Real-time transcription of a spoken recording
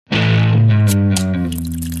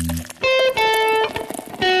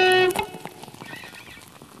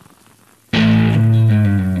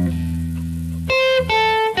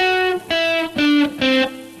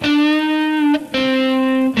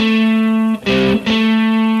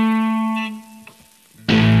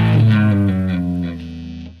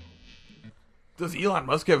Does Elon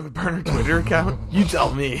Musk have a burner Twitter account? You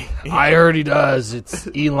tell me. I heard he does. It's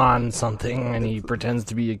Elon something, and he pretends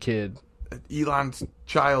to be a kid. Elon's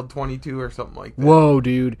child 22 or something like that. Whoa,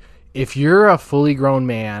 dude. If you're a fully grown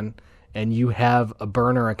man and you have a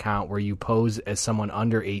burner account where you pose as someone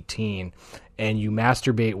under 18 and you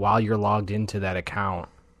masturbate while you're logged into that account,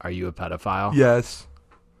 are you a pedophile? Yes.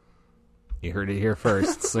 You heard it here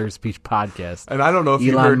first. Slurred Speech Podcast. And I don't know if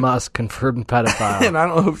Elon Musk confirmed pedophile. And I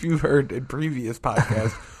don't know if you've heard in previous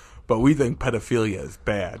podcasts, but we think pedophilia is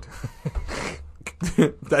bad.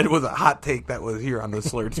 That was a hot take that was here on the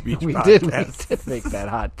Slurred Speech podcast. We did make that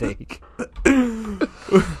hot take.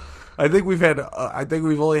 I think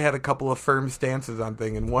we've only had a couple of firm stances on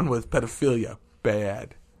thing, and one was pedophilia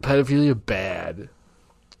bad. Pedophilia bad.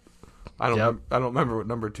 I don't remember what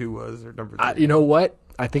number 2 was or number 3. You know what?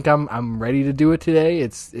 I think I'm ready to do it today.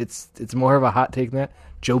 It's more of a hot take than that.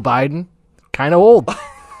 Joe Biden, kind of old.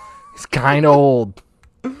 He's kind of old.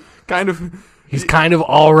 Kind of. He's kind of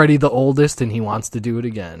already the oldest, and he wants to do it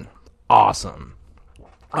again. Awesome.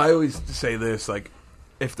 I always say this, like,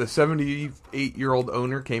 if the 78-year-old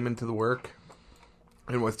owner came into the work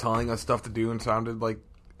and was telling us stuff to do and sounded like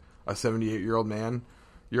a 78-year-old man,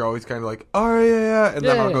 you're always kind of like, oh, yeah. And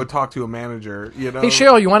then I'll go talk to a manager, you know? Hey,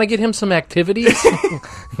 Cheryl, you want to get him some activities?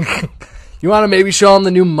 You want to maybe show him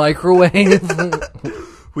the new microwave?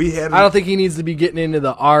 I don't think he needs to be getting into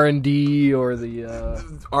the R&D or the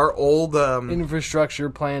our old infrastructure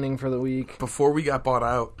planning for the week. Before we got bought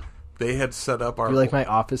out, they had set up our... You like my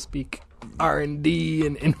office speak? R&D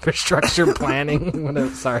and infrastructure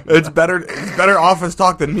planning. Sorry. It's better office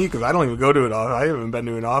talk than me because I don't even go to an office. I haven't been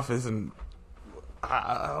to an office, and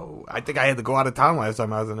I think I had to go out of town last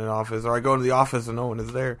time I was in an office, or I go into the office and no one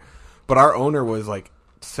is there. But our owner was like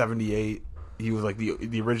 78. He was like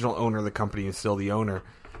the original owner of the company and still the owner.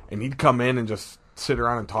 And he'd come in and just sit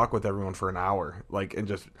around and talk with everyone for an hour.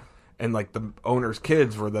 And the owner's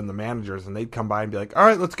kids were then the managers, and they'd come by and be like, all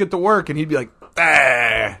right, let's get to work. And he'd be like,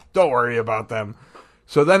 don't worry about them.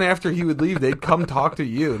 So then after he would leave, they'd come talk to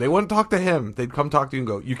you. They wouldn't talk to him. They'd come talk to you and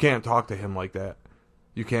go, you can't talk to him like that.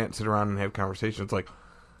 You can't sit around and have conversations.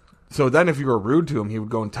 So then if you were rude to him, he would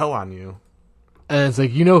go and tell on you. And it's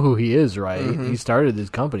like, you know who he is, right? Mm-hmm. He started this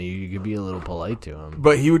company. You could be a little polite to him.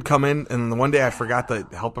 But he would come in, and the one day I forgot to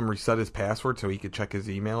help him reset his password so he could check his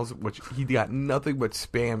emails, which he got nothing but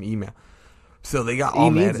spam email. So they got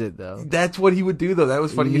all mad. He needs it, though. That's what he would do, though. That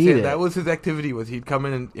was funny you said. That was his activity, was he'd come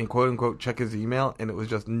in and quote-unquote check his email, and it was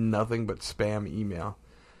just nothing but spam email.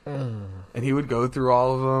 And he would go through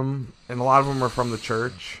all of them, and a lot of them were from the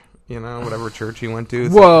church, whatever church he went to.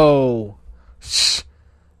 Whoa.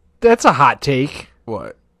 That's a hot take.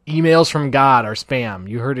 What? Emails from God are spam.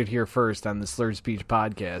 You heard it here first on the Slurred Speech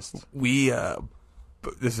podcast. We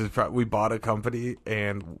bought a company,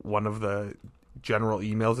 and one of the general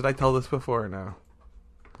emails. Did I tell this before or no?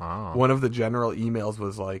 Oh. One of the general emails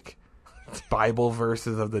was like Bible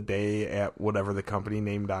verses of the day at whatever the company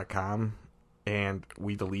name.com. And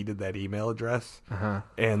we deleted that email address. Uh-huh.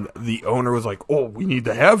 And the owner was like, oh, we need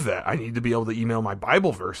to have that. I need to be able to email my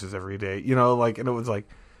Bible verses every day. And it was like,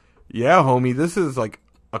 yeah, homie, this is like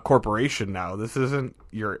a corporation now. This isn't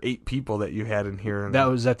your 8 people that you had in here.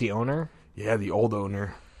 Was that the owner? Yeah, the old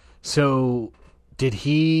owner. So did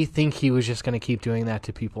he think he was just going to keep doing that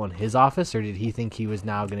to people in his office, or did he think he was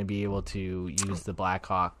now going to be able to use the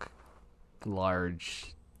Blackhawk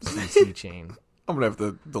large CC chain? I'm going to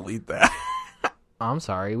have to delete that. I'm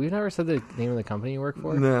sorry. We've never said the name of the company you work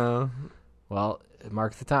for? No. Well,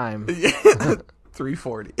 mark the time.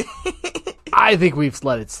 3:40. I think we've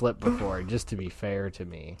let it slip before, just to be fair to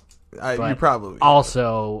me. You probably have.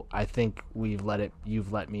 Also, I think you've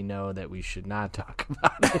let me know that we should not talk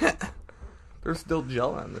about it. There's still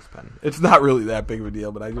gel on this pen. It's not really that big of a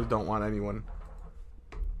deal, but I just don't want anyone.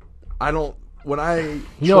 At a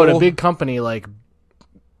big company like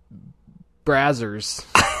Brazzers.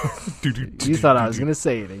 You thought I was going to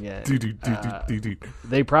say it again.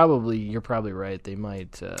 You're probably right. They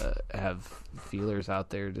might have feelers out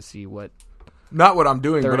there to see what. Not what I'm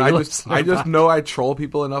doing, but I just know I troll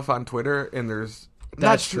people enough on Twitter, and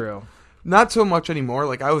that's true. Not so much anymore.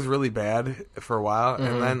 Like, I was really bad for a while,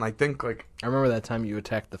 and then I think, I remember that time you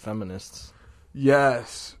attacked the feminists.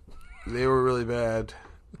 Yes. They were really bad.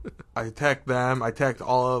 I attacked them. I attacked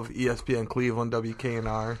all of ESPN Cleveland,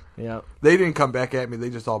 WKNR. Yeah. They didn't come back at me. They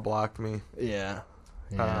just all blocked me. Yeah.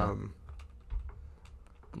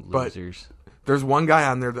 Losers. But there's one guy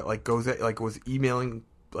on there that, was emailing,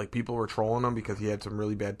 people were trolling him because he had some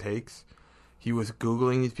really bad takes. He was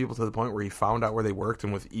Googling these people to the point where he found out where they worked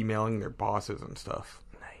and was emailing their bosses and stuff.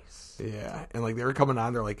 Nice. Yeah. And, they were coming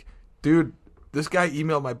on. They're like, dude, This guy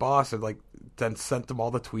emailed my boss and, like, then sent him all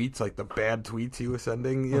the tweets, like, the bad tweets he was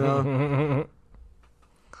sending, you know?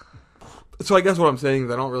 So I guess what I'm saying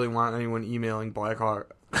is I don't really want anyone emailing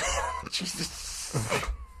Blackhawk. Jesus.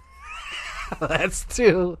 That's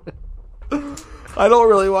too. I don't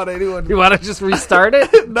really want anyone. You want to just restart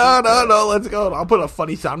it? No, let's go. I'll put a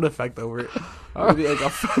funny sound effect over it. Maybe like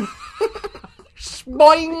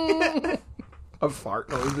Boing! a fart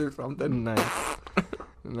noise or something.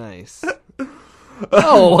 Nice.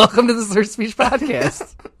 Oh, welcome to the Slurred Speech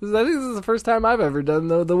podcast. I think this is the first time I've ever done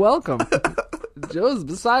the welcome. Joe's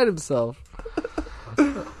beside himself.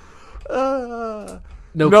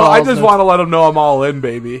 No, I just want to let them know I'm all in,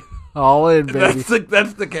 baby. All in, baby.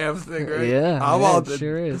 That's the Cavs thing, right? Yeah, I'm all it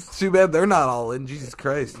sure is. It's too bad they're not all in. Jesus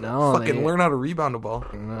Christ. No, fucking learn how to rebound the ball.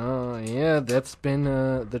 No, yeah, that's been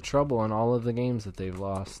the trouble in all of the games that they've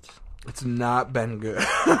lost. It's not been good.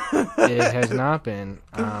 It has not been.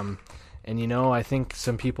 And, you know, I think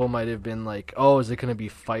some people might have been like, oh, is it going to be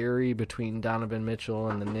fiery between Donovan Mitchell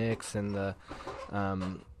and the Knicks and the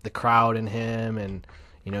crowd and him? And,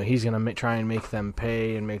 you know, he's going to try and make them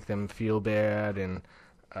pay and make them feel bad. And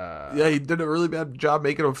yeah, he did a really bad job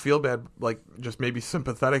making him feel bad, like just maybe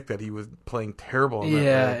sympathetic that he was playing terrible.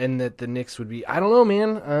 Yeah, and that the Knicks would be, I don't know,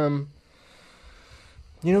 man.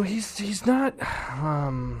 You know, he's not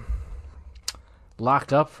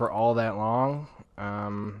locked up for all that long.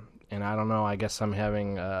 And I don't know, I guess I'm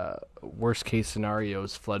having worst case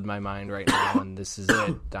scenarios flood my mind right now, and this is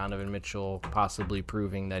it. Donovan Mitchell possibly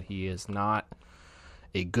proving that he is not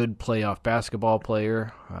a good playoff basketball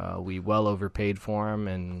player. We well overpaid for him,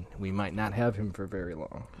 and we might not have him for very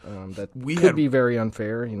long. That could be very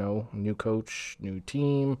unfair, you know, new coach, new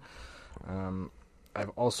team.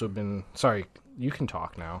 I've also been... Sorry, you can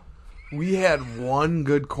talk now. We had one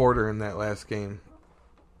good quarter in that last game.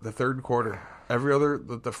 The third quarter. Every other,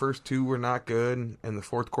 the first two were not good, and the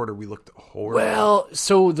fourth quarter we looked horrible. Well,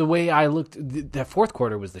 so the way I looked, that fourth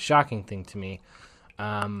quarter was the shocking thing to me.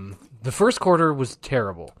 The first quarter was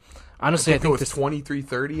terrible. Honestly, I think it was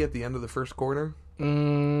 23-30 at the end of the first quarter.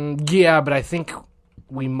 Yeah, but I think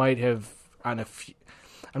we might have on a few.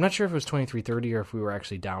 I'm not sure if it was 23-30 or if we were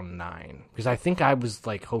actually down 9, because I think I was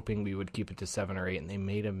like hoping we would keep it to 7 or 8, and they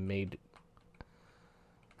made.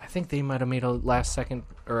 I think they might have made a last second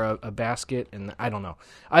or a basket, and I don't know.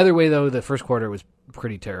 Either way, though, the first quarter was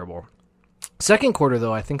pretty terrible. Second quarter,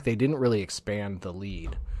 though, I think they didn't really expand the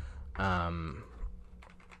lead.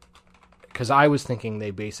 Because I was thinking they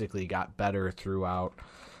basically got better throughout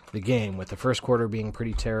the game, with the first quarter being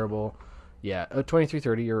pretty terrible. Yeah,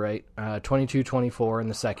 23-30, you're right. 22-24 in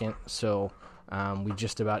the second, so we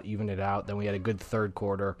just about evened it out. Then we had a good third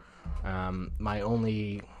quarter. My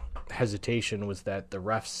only hesitation was that the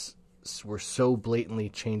refs were so blatantly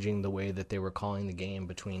changing the way that they were calling the game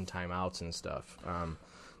between timeouts and stuff.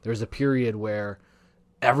 There was a period where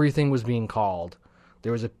everything was being called.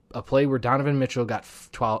 There was a play where Donovan Mitchell got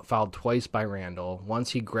fouled twice by Randall. Once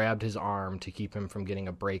he grabbed his arm to keep him from getting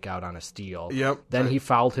a breakout on a steal. Yep. Then he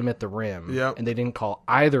fouled him at the rim. Yep. And they didn't call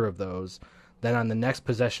either of those. Then on the next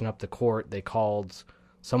possession up the court, they called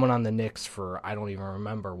someone on the Knicks for, I don't even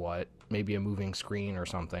remember what, maybe a moving screen or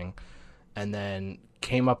something. And then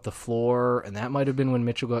came up the floor, and that might have been when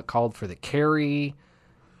Mitchell got called for the carry.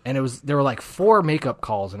 And there were like 4 makeup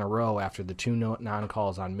calls in a row after the 2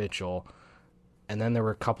 non-calls on Mitchell. And then there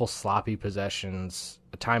were a couple sloppy possessions.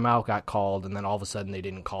 A timeout got called, and then all of a sudden they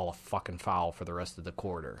didn't call a fucking foul for the rest of the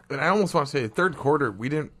quarter. And I almost want to say the third quarter,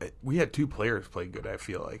 we had 2 players play good, I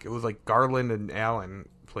feel like. It was like Garland and Allen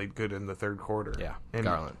played good in the third quarter. Yeah, and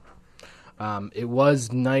Garland. It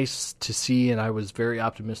was nice to see, and I was very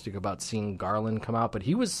optimistic about seeing Garland come out, but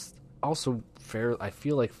he was also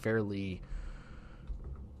fairly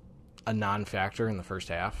a non-factor in the first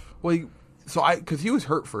half. Well, because he was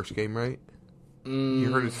hurt first game, right? He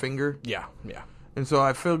hurt his finger. Yeah. And so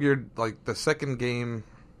I figured, like, the second game,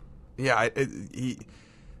 he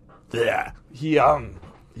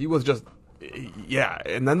was just,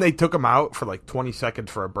 and then they took him out for like 20 seconds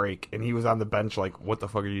for a break, and he was on the bench like, what the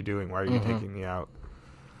fuck are you doing? Why are you taking me out?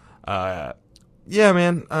 Yeah,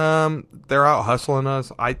 man, they're out hustling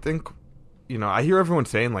us. I think, you know, I hear everyone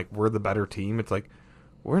saying, like, we're the better team. It's like,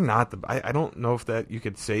 we're not I don't know if that you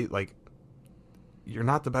could say, like, you're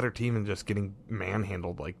not the better team in just getting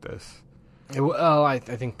manhandled like this. Well, I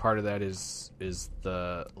think part of that is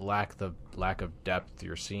the lack of depth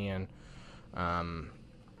you're seeing.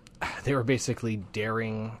 They were basically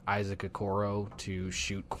daring Isaac Okoro to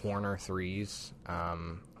shoot corner threes,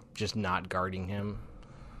 just not guarding him.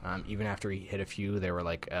 Even after he hit a few, they were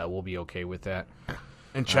like, we'll be okay with that.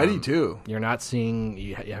 And Chetty, too. You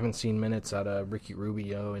haven't seen minutes out of Ricky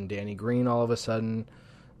Rubio and Danny Green all of a sudden.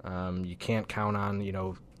 You can't count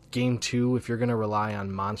on, game 2, if you're going to rely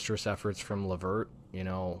on monstrous efforts from LeVert,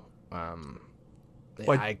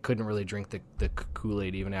 I couldn't really drink the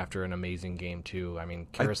Kool-Aid even after an amazing game 2. I mean,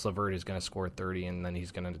 Karis LeVert is going to score 30, and then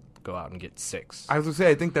he's going to go out and get 6. I was going to say,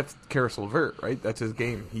 I think that's Karis LeVert, right? That's his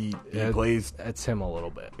game. He plays. That's him a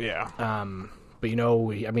little bit. Yeah. But,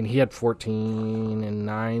 he had 14 and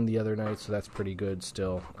 9 the other night, so that's pretty good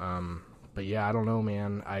still. But, yeah, I don't know,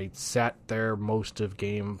 man. I sat there most of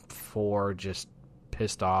game 4 just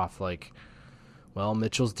pissed off. Like, well,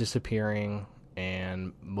 Mitchell's disappearing,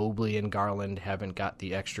 and Mobley and Garland haven't got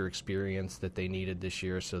the extra experience that they needed this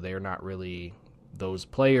year, so they're not really those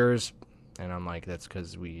players. And I'm like, that's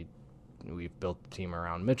because we've built the team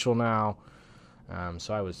around Mitchell now.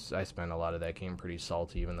 So I spent a lot of that game pretty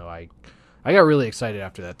salty, even though I got really excited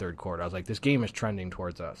after that third quarter. I was like, this game is trending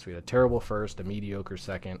towards us. We had a terrible first, a mediocre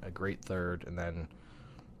second, a great third, and then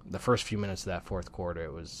the first few minutes of that fourth quarter,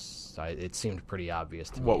 it seemed pretty obvious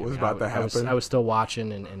to me. What was about to happen? I was still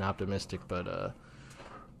watching and optimistic, but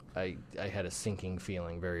I had a sinking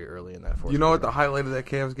feeling very early in that fourth quarter. You know what the highlight of that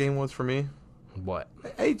Cavs game was for me? What?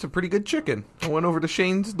 I ate some pretty good chicken. I went over to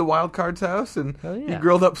Shane's, the Wild Cards house, and he yeah.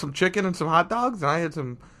 grilled up some chicken and some hot dogs, and I had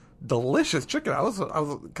some delicious chicken. I was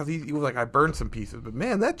because he was like, I burned some pieces, but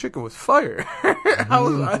man, that chicken was fire.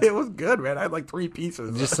 It was good, man. I had like 3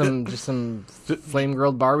 pieces. Just some flame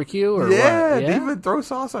grilled barbecue, or yeah, what? Yeah, didn't even throw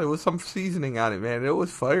sauce on it. With some seasoning on it, man. It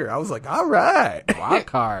was fire. I was like, all right, Wild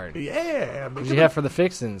card. Yeah. What did you have for the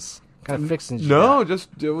fixins? What kind of fixins? No, it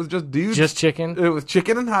was just dude. Just chicken. It was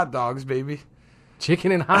chicken and hot dogs, baby.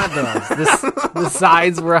 Chicken and hot dogs. The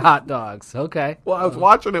sides were hot dogs. Okay. Well, I was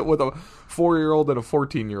watching it with a 4-year-old and a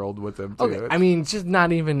 14-year-old with them, too. Okay. I mean, just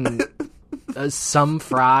not even some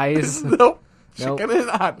fries. Nope. Chicken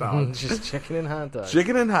and hot dogs. Just chicken and hot dogs.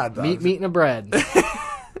 Chicken and hot dogs. Meat and a bread.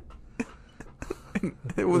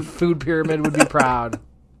 It was Food Pyramid would be proud.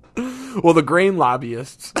 Well, the grain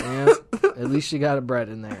lobbyists. Yeah. At least you got a bread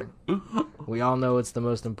in there. We all know it's the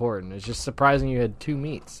most important. It's just surprising you had 2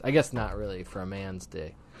 meats. I guess not really for a man's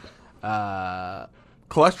day.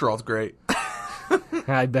 Cholesterol's great.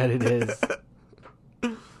 I bet it is.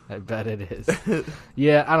 I bet it is.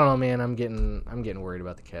 Yeah, I don't know, man. I'm getting worried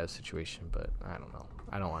about the Cavs situation, but I don't know.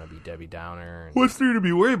 I don't want to be Debbie Downer. What's there to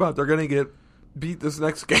be worried about? They're going to get beat this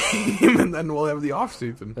next game, and then we'll have the off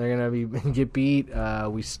season. They're going to get beat.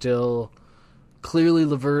 We still clearly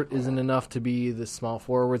LeVert isn't enough to be the small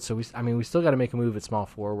forward, so we still got to make a move at small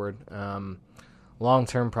forward.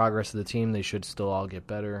 Long-term progress of the team, they should still all get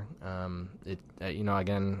better.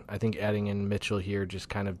 Again, I think adding in Mitchell here just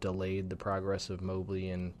kind of delayed the progress of Mobley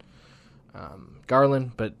and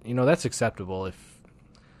Garland, but that's acceptable if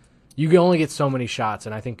you can only get so many shots.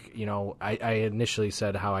 And I think I initially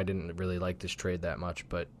said how I didn't really like this trade that much,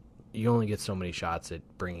 but you only get so many shots at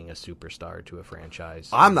bringing a superstar to a franchise.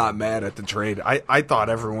 I'm not mad at the trade. I thought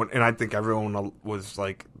everyone, and I think everyone was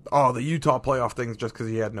like, oh, the Utah playoff thing's just because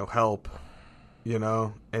he had no help,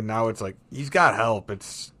 and now it's like he's got help.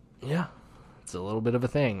 It's a little bit of a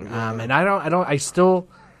thing. Yeah. And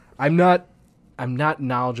I'm not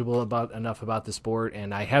knowledgeable enough about the sport,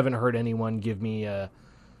 and I haven't heard anyone give me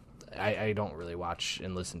I don't really watch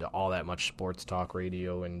and listen to all that much sports talk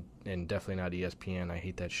radio, and definitely not ESPN. I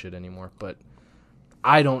hate that shit anymore. But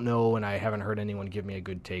I don't know, and I haven't heard anyone give me a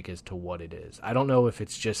good take as to what it is. I don't know if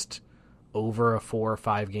it's just over a 4 or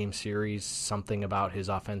 5 game series, something about his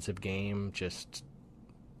offensive game just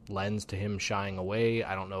lends to him shying away.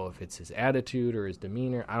 I don't know if it's his attitude or his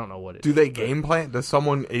demeanor. I don't know what it is. Do they game plan? Does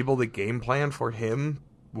someone able to game plan for him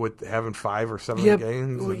with having 5 or 7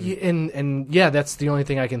 games? And that's the only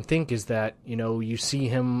thing I can think is that, you see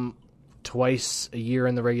him twice a year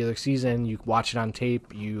in the regular season, you watch it on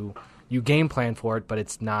tape, you game plan for it, but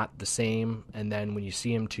it's not the same. And then when you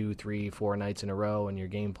see him 2, 3, 4 nights in a row and you're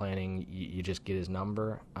game planning, you just get his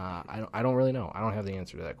number. I don't really know. I don't have the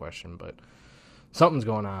answer to that question, but something's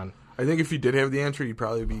going on. I think if you did have the answer, you'd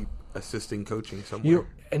probably be assisting coaching somewhere.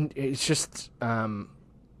 And it's just,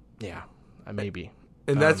 maybe.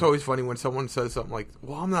 And that's always funny when someone says something like,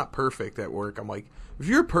 well, I'm not perfect at work. I'm like, if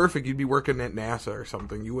you're perfect, you'd be working at NASA or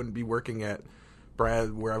something. You wouldn't be working at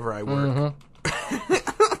Brad, wherever I work. Mm-hmm.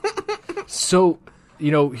 So,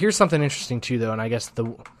 here's something interesting too, though, and I guess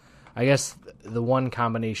the one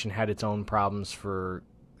combination had its own problems for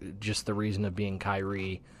just the reason of being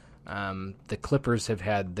Kyrie. The Clippers have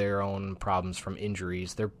had their own problems from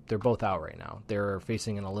injuries. They're both out right now. They're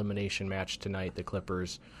facing an elimination match tonight. The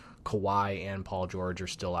Clippers, Kawhi and Paul George are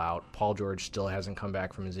still out. Paul George still hasn't come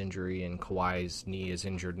back from his injury, and Kawhi's knee is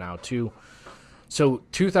injured now too. So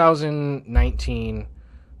 2019,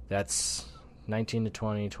 that's 19 to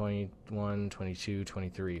 20, 21, 22,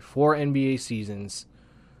 23. 4 NBA seasons.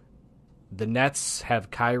 The Nets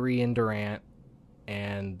have Kyrie and Durant,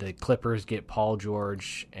 and the Clippers get Paul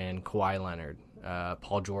George and Kawhi Leonard.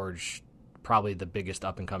 Paul George, probably the biggest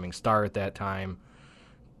up-and-coming star at that time.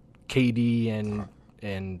 KD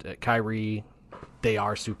and Kyrie, they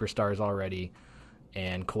are superstars already.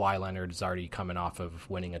 And Kawhi Leonard is already coming off of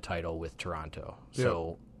winning a title with Toronto.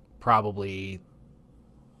 So probably,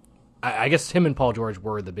 I guess him and Paul George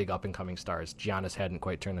were the big up-and-coming stars. Giannis hadn't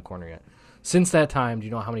quite turned the corner yet. Since that time, do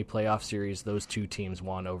you know how many playoff series those two teams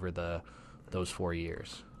won over those 4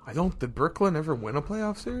 years? Did Brooklyn ever win a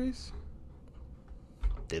playoff series?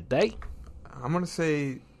 Did they? I'm gonna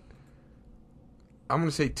say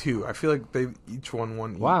 2. I feel like they each won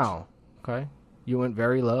one each. Wow. Okay. You went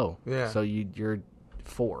very low. Yeah. So you're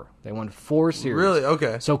 4. They won 4 series. Really?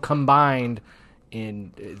 Okay. So combined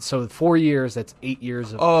in 4 years, that's 8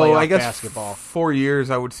 years of playoff basketball. 4 years,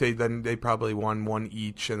 I would say. Then they probably won one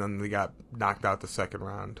each, and then they got knocked out the second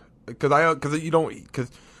round. Because I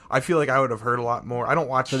feel like I would have heard a lot more. I don't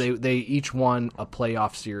watch. So they each won a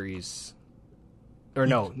playoff series, or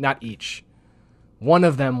no, not each. One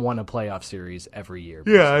of them won a playoff series every year.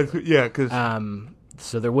 Basically. Yeah. Because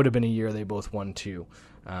so there would have been a year they both won 2.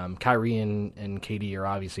 Kyrie and KD are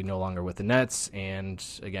obviously no longer with the Nets, and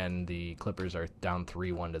again, the Clippers are down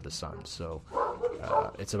 3-1 to the Suns. So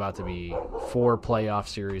it's about to be 4 playoff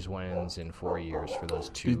series wins in 4 years for those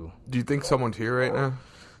two. Do you think someone's here right now?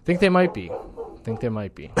 Think they might be.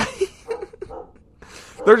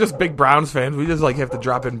 They're just big Browns fans. We just have to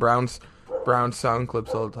drop in Browns sound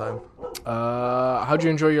clips all the time. How'd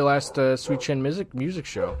you enjoy your last Sweet Chin music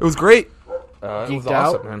show? It was great. Geeked it was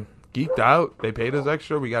out? awesome, man. Geeked out. They paid us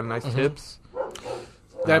extra. We got nice tips.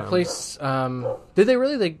 That place, did they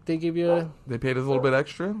really? They gave you They paid us a little bit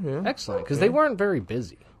extra. Yeah. excellent, because they weren't very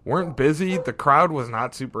busy. Weren't busy. The crowd was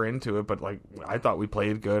not super into it, but I thought we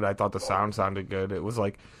played good. I thought the sound sounded good. It was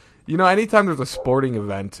anytime there's a sporting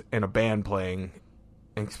event and a band playing,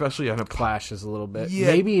 and especially on a Clashes a little bit. Yeah.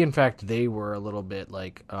 Maybe, in fact, they were a little bit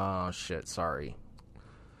like, oh, shit, sorry.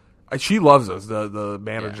 She loves us, the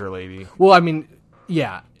manager lady. Well, I mean,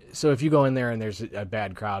 yeah. So if you go in there and there's a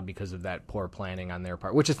bad crowd because of that poor planning on their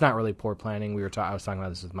part, which it's not really poor planning. I was talking about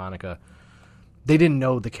this with Monica. They didn't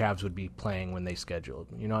know the Cavs would be playing when they scheduled.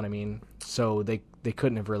 You know what I mean? So they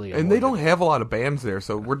couldn't have really. And they don't have a lot of bands there,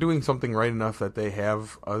 so we're doing something right enough that they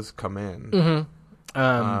have us come in.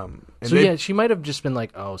 Mm-hmm. She might have just been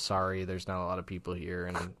like, "Oh, sorry, there's not a lot of people here,"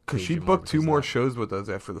 and because she booked 2 more shows with us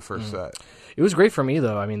after the first set. It was great for me,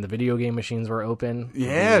 though. I mean, the video game machines were open.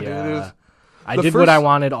 Yeah, dude. I did what I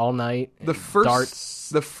wanted all night. The first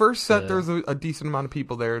set, there was a decent amount of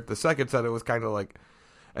people there. The second set, it was kind of like,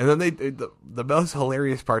 and then the most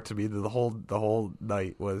hilarious part to me the whole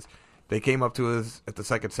night was they came up to us at the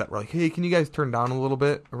second set. We're like, "Hey, can you guys turn down a little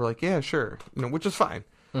bit?" And we're like, "Yeah, sure," which is fine.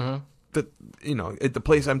 Mm-hmm. The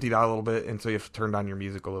place emptied out a little bit, and so you have to turn down your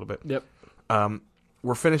music a little bit. Yep.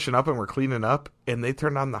 We're finishing up and we're cleaning up, and they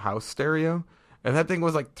turned on the house stereo, and that thing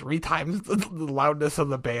was 3 times the loudness of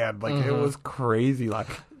the band. It was crazy.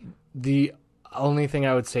 The only thing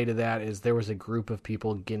I would say to that is there was a group of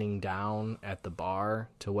people getting down at the bar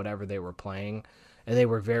to whatever they were playing, and they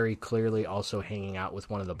were very clearly also hanging out with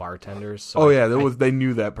one of the bartenders. So they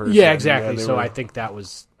knew that person. Yeah, exactly. I think that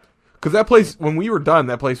was. Because that place, when we were done,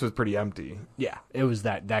 that place was pretty empty. Yeah, it was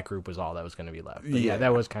that group was all that was going to be left. But yeah,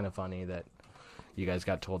 that was kind of funny that you guys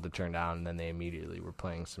got told to turn down, and then they immediately were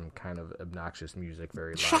playing some kind of obnoxious music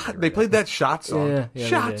very loud. They played that Shot song. Yeah,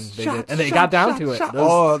 shots, they did. And they got down to it.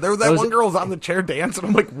 There was that one girl was on the chair dancing.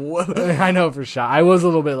 I'm like, what? I know for sure. I was a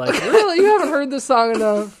little bit like, really? You haven't heard this song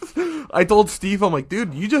enough? I told Steve, I'm like,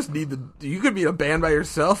 dude, you just need you could be a band by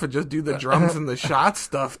yourself and just do the drums and the shot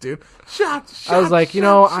stuff, dude. Shot. I was like,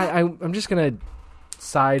 I'm just going to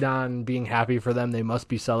side on being happy for them. They must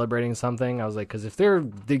be celebrating something. I was like, because if they're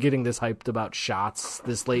getting this hyped about shots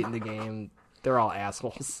this late in the game, they're all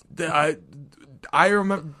assholes. I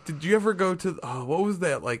remember, did you ever go to, what was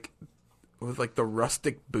that, it was the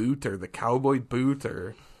rustic boot or the cowboy boot,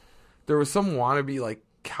 or there was some wannabe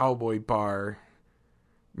cowboy bar.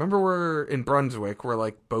 Remember we're in Brunswick where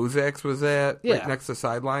Bozak's was at, right next to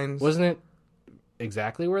Sidelines? Wasn't it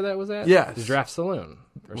exactly where that was at? Yes. The Draft Saloon.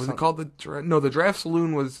 Was it called the Draft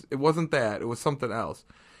Saloon it wasn't that. It was something else.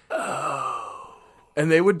 Oh. And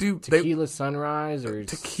they would do Tequila Sunrise or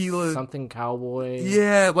Tequila something cowboy.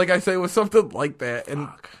 Yeah, like I say, it was something like that. And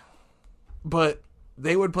but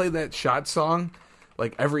they would play that shot song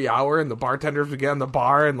every hour, and the bartenders would get on the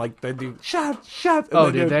bar and they'd do shot.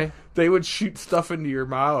 And did they? They would shoot stuff into your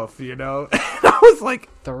mouth, And I was like,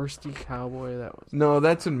 Thirsty Cowboy. That was no,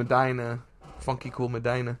 that's in Medina, Funky Cool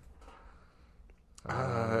Medina.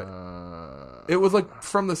 It was like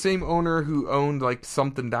from the same owner who owned like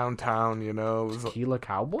something downtown. You know, it was Tequila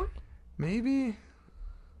Cowboy. maybe.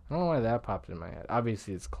 I don't know why that popped in my head.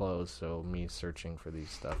 Obviously, it's closed, so me searching for these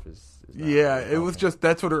stuff is not Yeah, really it was helping. just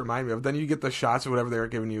that's what it reminded me of. Then you get the shots or whatever they were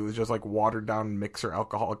giving you. It was just like watered down mixer,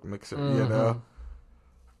 alcoholic mixer. You know.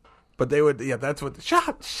 But they would, that's what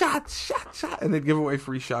shot, and they'd give away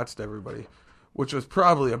free shots to everybody, which was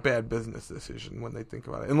probably a bad business decision when they think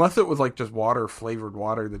about it. Unless it was like just flavored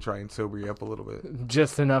water to try and sober you up a little bit.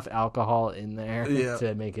 Just enough alcohol in there Yeah.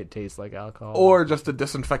 to make it taste like alcohol. Or just to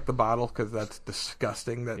disinfect the bottle, because that's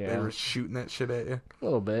disgusting that they Yeah. were shooting that shit at you. A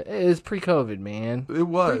little bit. It is pre-COVID, man. It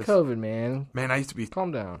was. Pre-COVID, man. Man, I used to be...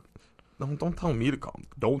 Calm down. Don't tell me to calm.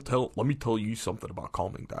 Let me tell you something about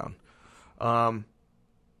calming down.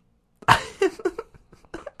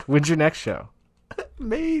 When's your next show?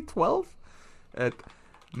 May 12th at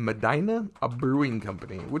Medina, a brewing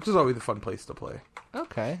company, which is always a fun place to play.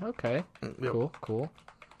 Okay. Yep. Cool.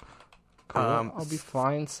 I'll be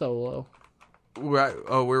flying solo. Where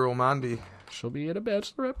will Mandy? She'll be at a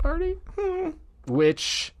bachelorette party.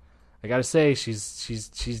 Which, I gotta say,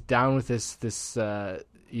 she's down with this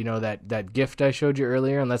that gift I showed you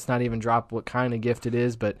earlier, and let's not even drop what kind of gift it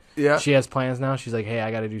is, but Yeah. she has plans now. She's like, hey, I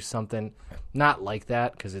gotta do something, not like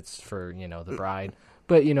that, because it's for, the bride,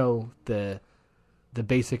 but, the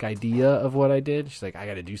basic idea of what I did. She's like, I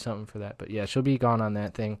gotta do something for that, but yeah, she'll be gone on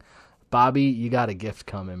that thing. Bobby, you got a gift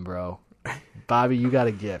coming, bro. Bobby, you got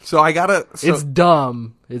a gift. So I gotta... It's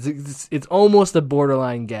dumb. It's almost a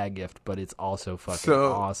borderline gag gift, but it's also fucking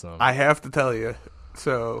awesome. I have to tell you.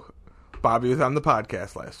 So Bobby was on the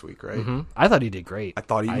podcast last week, right? Mm-hmm. I thought he did great. I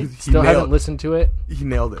thought he still haven't nailed, listened to it. He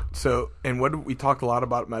nailed it. So, and we talked a lot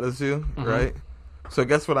about MetaZoo, right? So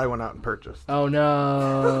guess what I went out and purchased? Oh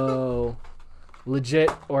no. Legit,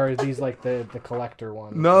 or are these like the collector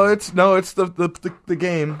ones? No, it's the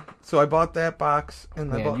game. So I bought that box, and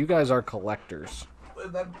Man, you guys are collectors.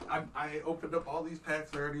 and then I opened up all these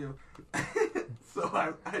packs already. So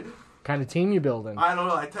I Kind of team you building? don't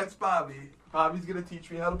know. I text Bobby. Bobby's gonna teach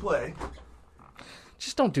me how to play.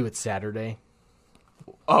 Just don't do it Saturday.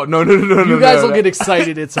 Oh no! You guys will get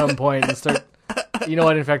excited at some point and start. You know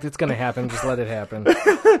what? In fact, it's going to happen. Just let it happen.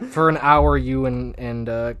 For an hour, you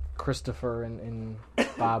and Christopher and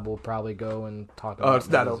Bob will probably go and talk about. Oh, it's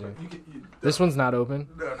not MetaZoo. open. This one's not open.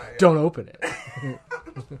 No, not yet. Don't open it.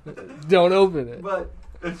 Don't open it. But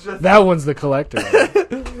it's just That one's the collector.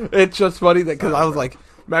 it's just funny that because I was like,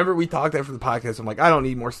 remember we talked after the podcast. I'm like, I don't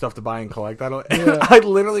need more stuff to buy and collect. I don't. Yeah. I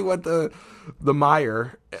literally went to the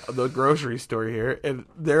Meijer, the grocery store here, and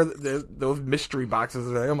there those mystery boxes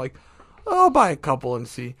are there. I'm like, oh, I'll buy a couple and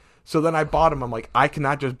see. So then I bought them. I'm like, I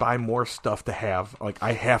cannot just buy more stuff to have. Like,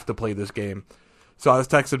 I have to play this game. So I was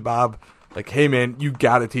texting Bob, like, hey, man, you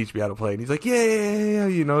got to teach me how to play. And he's like, yeah.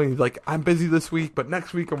 He's like, I'm busy this week, but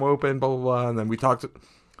next week I'm open, blah, blah, blah. And then we talked.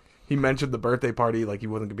 He mentioned the birthday party. Like, he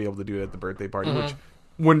wasn't going to be able to do it at the birthday party, which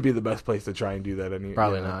wouldn't be the best place to try and do that.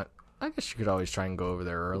 Probably not. I guess you could always try and go over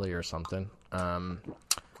there early or something. I'm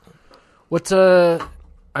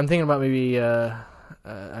thinking about maybe...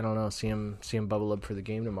 I don't know. See him bubble up for the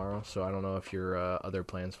game tomorrow. So I don't know if your other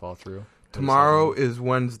plans fall through. Tomorrow is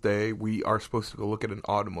Wednesday. We are supposed to go look at an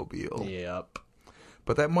automobile. Yep.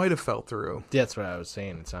 But that might have fell through. That's what I was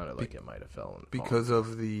saying. It sounded like it might have fallen. Because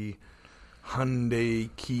of the Hyundai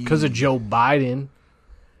Key. Because of Joe Biden.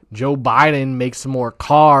 Joe Biden makes some more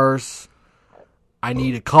cars. I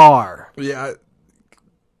need a car. Yeah.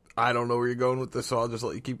 I don't know where you're going with this, so I'll just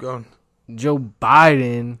let you keep going. Joe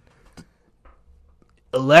Biden...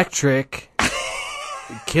 Electric,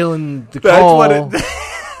 killing the coal,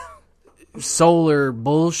 solar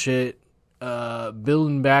bullshit,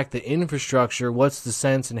 building back the infrastructure. What's the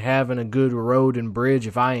sense in having a good road and bridge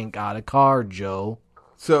if I ain't got a car, Joe?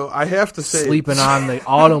 So I have to say... Sleeping on the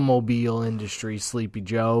automobile industry, Sleepy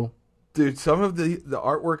Joe. Dude, some of the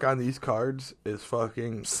artwork on these cards is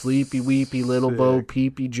fucking... Sleepy Weepy Little sick. Bo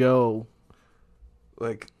Peepy Joe.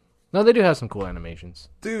 Like... No, they do have some cool animations.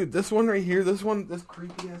 Dude, this one right here, this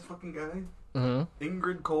creepy-ass fucking guy, Mm-hmm.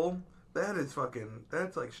 Ingrid Cole, that's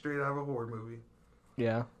like straight out of a horror movie.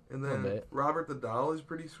 Yeah. And then Robert the Doll is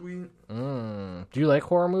pretty sweet. Do you like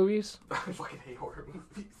horror movies? I fucking hate horror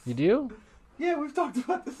movies. You do? Yeah, we've talked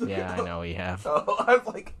about this. Yeah, I know we have. So I was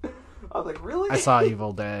like, really? I saw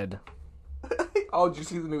Evil Dead. Oh, did you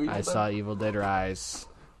see the new Evil Dead? I saw Evil Dead Rise.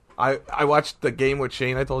 I watched the game with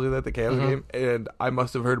Shane. I told you that, the Cam game, and I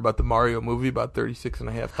must have heard about the Mario movie about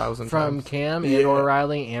 36,500 From times. Cam and or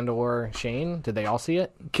Riley and or Shane. Did they all see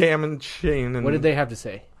it? Cam and Shane. And What did they have to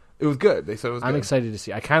say? It was good. They said it was I'm good. excited to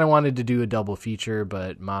see. I kind of wanted to do a double feature,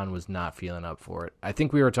 but Mon was not feeling up for it. I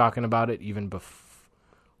think we were talking about it even before.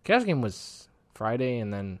 Cavs game was Friday,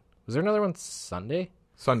 and then was there another one Sunday?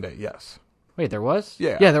 Sunday, yes. Wait, there was?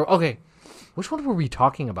 Yeah. Yeah, there. Okay. Which one were we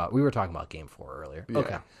talking about? We were talking about Game 4 earlier. Yeah.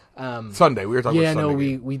 Okay. Sunday. We were talking about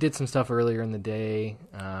Sunday. Yeah, no, we did some stuff earlier in the day,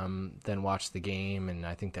 then watched the game, and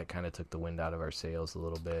I think that kind of took the wind out of our sails a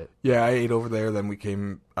little bit. Yeah, I ate over there, then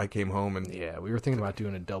I came home. And Yeah, we were thinking about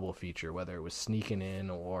doing a double feature, whether it was sneaking in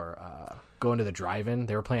or going to the drive-in.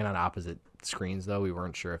 They were playing on opposite screens, though. We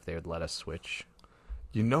weren't sure if they would let us switch.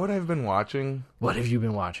 You know what I've been watching? What have you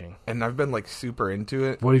been watching? And I've been, like, super into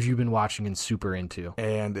it. What have you been watching and super into?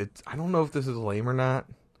 And I don't know if this is lame or not.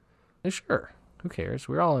 Sure. Who cares?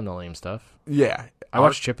 We're all into lame stuff. Yeah. I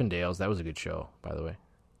watched Chippendales. That was a good show, by the way.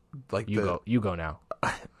 Like You go now.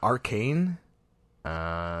 Arcane?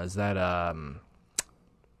 Is that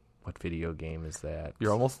what video game is that?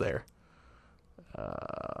 You're almost there.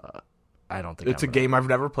 I don't think it's a game I've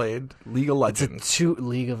never played. League of Legends.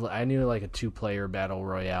 I knew like a 2-player battle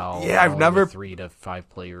royale. Yeah, I've never 3 to 5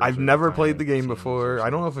 players. I've never played the game before. I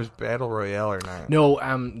don't know if it's battle royale or not. No,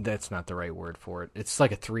 that's not the right word for it. It's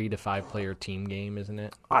like a 3 to 5 player team game, isn't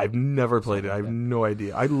it? I've never played it. I have no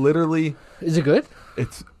idea. I literally. Is it good?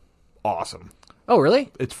 It's awesome. Oh, really?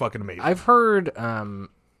 It's fucking amazing. I've heard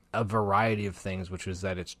a variety of things, which was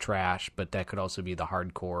that it's trash, but that could also be the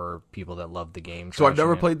hardcore people that love the game. So I've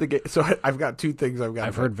never played the game. So I've got two things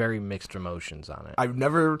I've heard very mixed emotions on it. I've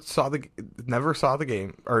never saw the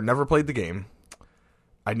game or never played the game.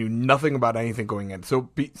 I knew nothing about anything going in. So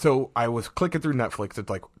I was clicking through Netflix at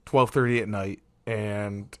like 12:30 at night,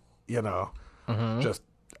 and just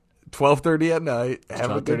 12:30 at night.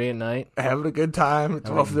 12:30 at night. Having a good time at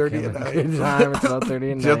 12:30 at night. Good time at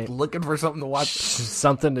 12:30 at night. Just looking for something to watch.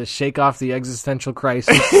 Something to shake off the existential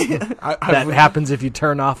crisis that happens if you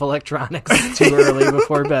turn off electronics too early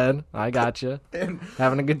before bed. I got you.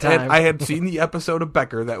 Having a good time. And I had seen the episode of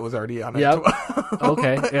Becker that was already on it. Yep.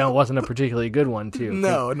 Okay. Yeah, it wasn't a particularly good one, too.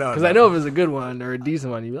 No. Because I know if it was a good one or a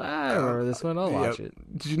decent one, you'd be like, I remember this one. I'll watch it.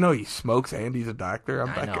 Did you know he smokes and he's a doctor on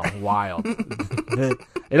Becker? I know. Wild.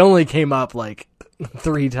 It only came up like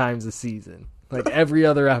 3 times a season. Like every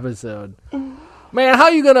other episode. Man, how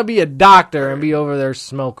you going to be a doctor and be over there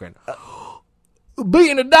smoking?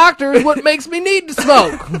 Being a doctor is what makes me need to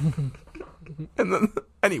smoke. And then,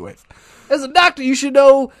 anyways. As a doctor, you should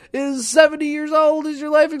know is 70 years old is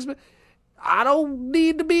your life expectancy. I don't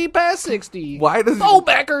need to be past 60.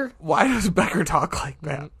 Becker. Why does Becker talk like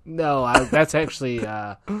that? No, that's actually...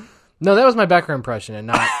 no, that was my Becker impression and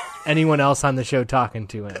not anyone else on the show talking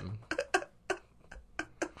to him.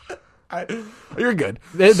 You're good.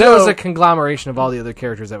 That was a conglomeration of all the other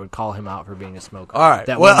characters that would call him out for being a smoker. All right.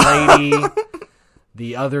 That one lady,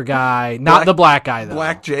 the other guy, not the black guy, though.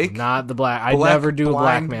 Black Jake? Not the black. I never do a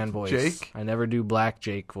black man voice. Jake? I never do Black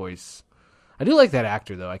Jake voice. I do like that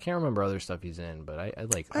actor, though. I can't remember other stuff he's in, but I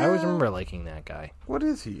always remember liking that guy. What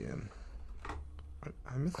is he in?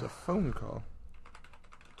 I missed a phone call.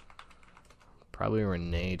 Probably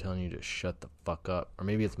Renee telling you to shut the fuck up. Or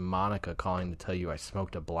maybe it's Monica calling to tell you I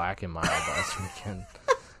smoked a Black and Mild last weekend.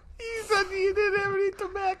 You said you didn't have any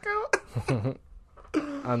tobacco.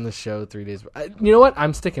 On the show 3 days. You know what?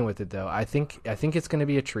 I'm sticking with it, though. I think it's going to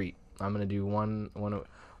be a treat. I'm going to do one.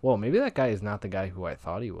 Whoa, maybe that guy is not the guy who I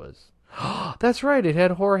thought he was. That's right. It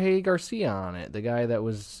had Jorge Garcia on it. The guy that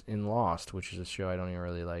was in Lost, which is a show I don't even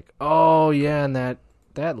really like. Oh, yeah, and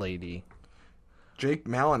that lady. Jake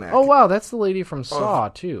Malinak. Oh, wow, that's the lady from Saw,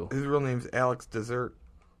 too. His real name's Alex Dessert.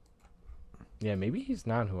 Yeah, maybe he's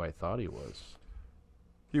not who I thought he was.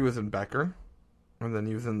 He was in Becker, and then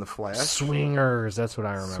he was in The Flash. Swingers, that's what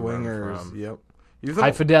I remember. Swingers, from. Yep. He was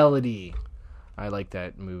High Fidelity. I like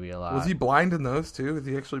that movie a lot. Was he blind in those, too? Is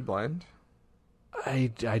he actually blind?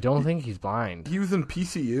 I don't think he's blind. He was in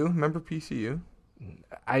PCU. Remember PCU?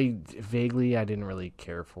 I didn't really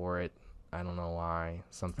care for it. I don't know why.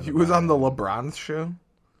 He was on the LeBron's show.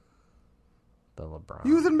 The LeBron.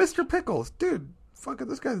 He was in Mr. Pickles, dude. Fuck it,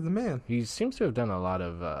 this guy's the man. He seems to have done a lot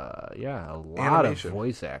of Animation. of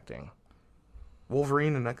voice acting.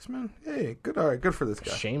 Wolverine and X-Men. Hey, good. All right, good for this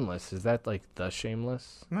guy. Shameless, is that like the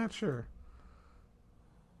Shameless? I'm not sure.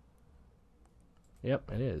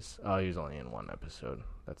 Yep, it is. Oh, he was only in one episode.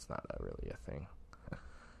 That's not really a thing.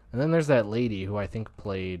 And then there's that lady who I think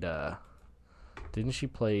played. Didn't she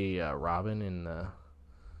play Robin in the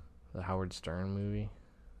Howard Stern movie?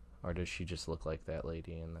 Or does she just look like that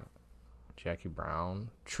lady in that? Jackie Brown.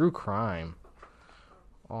 True Crime.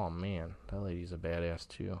 Oh, man. That lady's a badass,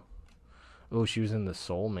 too. Oh, she was in The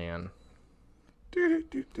Soul Man.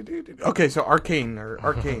 Okay, so Arcane,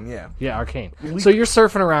 yeah. Yeah, Arcane. So you're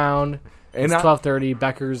surfing around. And it's 12:30.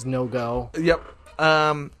 Becker's no go. Yep.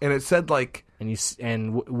 And it said like.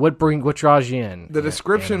 What draws you in? The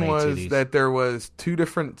description was that there was two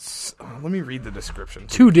different. Let me read the description.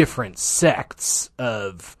 Two different sects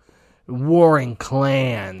of warring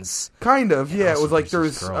clans. Kind of, yeah. It was like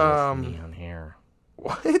there's neon hair.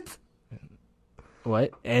 What?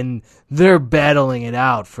 What? And they're battling it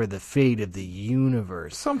out for the fate of the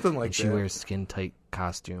universe. Something like that. She wears skin tight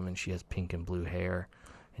costume and she has pink and blue hair,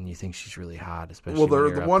 and you think she's really hot, especially.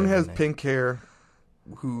 Well, the one has pink hair.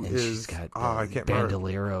 She's got I can't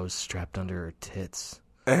bandoleros strapped under her tits.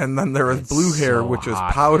 And then there was blue hair, which is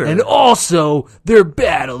powder. And also, they're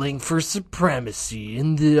battling for supremacy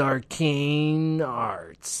in the arcane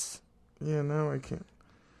arts. Yeah, no, I can't.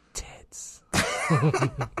 Tits.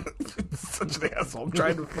 Such an asshole. I'm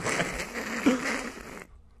trying to...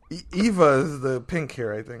 Eva is the pink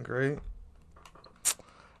hair, I think, right?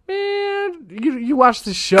 Man, you watch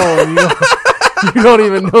the show and you don't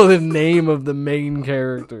even know the name of the main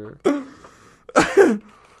character.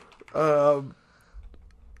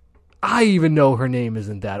 I even know her name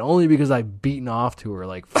isn't that, only because I've beaten off to her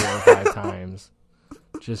like 4 or 5 times.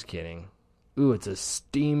 Just kidding. Ooh, it's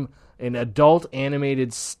an adult animated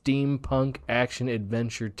steampunk action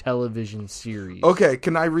adventure television series. Okay,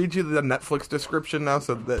 can I read you the Netflix description now?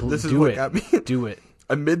 So that this is what got me. Do it.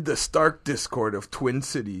 Amid the stark discord of twin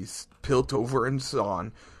cities, Piltover and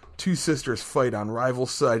Zaun, two sisters fight on rival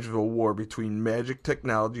sides of a war between magic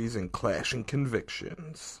technologies and clashing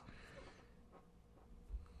convictions.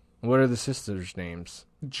 What are the sisters' names?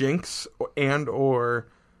 Jinx or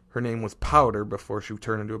her name was Powder before she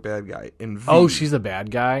turned into a bad guy. And V. Oh, she's a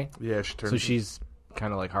bad guy? Yeah, she turned. So she's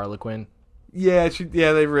kind of like Harley Quinn? Yeah,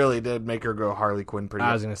 they really did make her go Harley Quinn pretty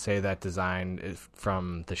I was going to say that design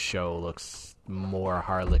from the show looks more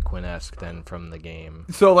Harley Quinn-esque than from the game.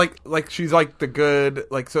 So like she's like the good,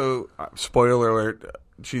 like, so spoiler alert,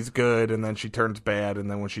 she's good and then she turns bad,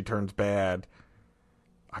 and then when she turns bad,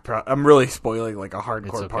 I'm really spoiling like a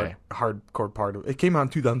hardcore part of it. It came out in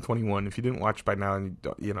 2021. If you didn't watch by now, and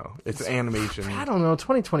it's animation. I don't know.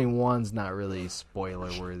 2021's not really spoiler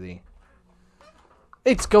worthy.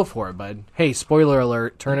 Go for it, bud. Hey, spoiler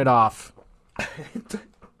alert! Turn it off.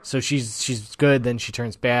 So she's good, then she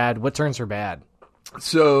turns bad. What turns her bad?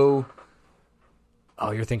 So,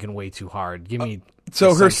 you're thinking way too hard. Give me.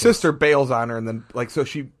 So her sister bails on her, and then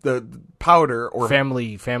the Powder or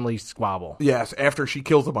family squabble. Yes, after she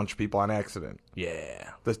kills a bunch of people on accident.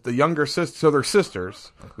 Yeah. The younger sister, so they're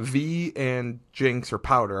sisters. V and Jinx or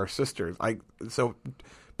Powder are sisters. So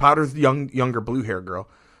Powder's the younger blue hair girl.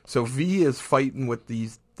 So V is fighting with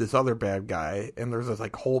this other bad guy, and there's this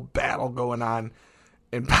like whole battle going on.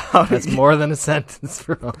 And Powder, that's more than a sentence,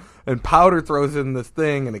 bro. And Powder throws in this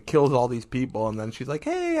thing, and it kills all these people. And then she's like,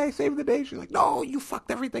 "Hey, I saved the day." She's like, "No, you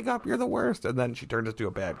fucked everything up. You're the worst." And then she turns into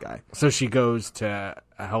a bad guy. So she goes to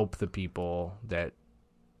help the people that,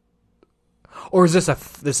 or is this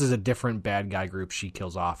a different bad guy group she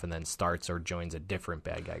kills off and then starts or joins a different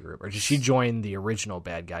bad guy group, or does she join the original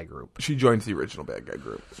bad guy group? She joins the original bad guy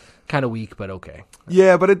group. Kind of weak, but okay.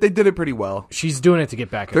 Yeah, but they did it pretty well. She's doing it to get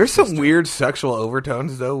back at There's some weird sexual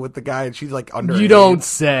overtones, though, with the guy, and she's, like, under. You don't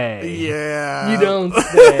say. Yeah. You don't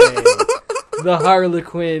say. The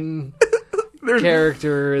Harlequin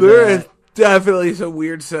character. There is definitely some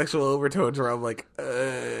weird sexual overtones where I'm like,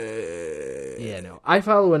 Yeah, no. I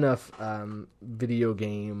follow enough video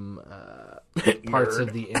game parts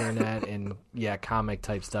of the internet and comic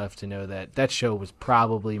type stuff to know that show was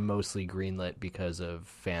probably mostly greenlit because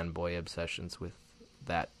of fanboy obsessions with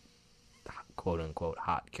that quote unquote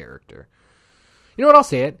hot character. You know what? I'll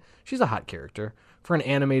say it. She's a hot character. For an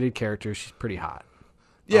animated character, she's pretty hot.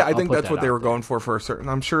 Yeah, I think that's what they were going for a certain.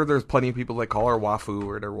 I'm sure there's plenty of people that call her Wafu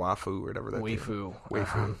or whatever that.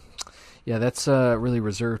 Waifu. Yeah, that's really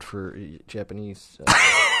reserved for Japanese.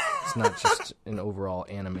 It's not just an overall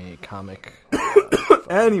anime comic.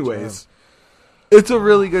 Anyways, it's a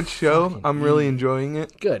really good show. I'm really enjoying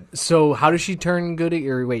it. Good. So how does she turn good?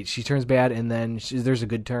 Or wait, she turns bad and then there's a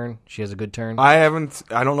good turn? She has a good turn? I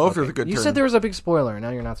don't know if there's a good turn. You said there was a big spoiler, and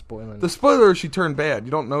now you're not spoiling. The spoiler is she turned bad.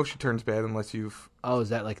 You don't know if she turns bad unless you've... Oh, is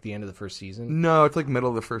that like the end of the first season? No, it's like middle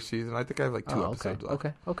of the first season. I think I have like 2 episodes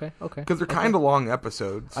left. Okay. Because they're kind of long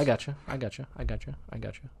episodes. I gotcha.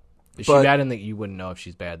 Is she bad in that you wouldn't know if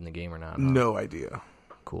she's bad in the game or not? No idea.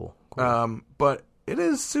 Cool. But it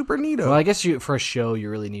is super neato. Well, I guess for a show,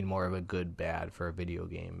 you really need more of a good bad. For a video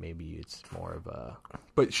game, maybe it's more of a...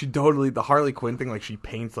 But she totally... The Harley Quinn thing, like she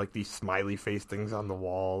paints like these smiley face things on the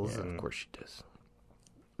walls. Yeah, and of course she does.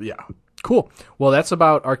 Yeah. Cool. Well, that's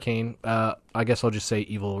about Arcane. I guess I'll just say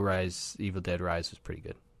Evil Dead Rise is pretty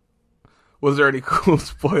good. Was there any cool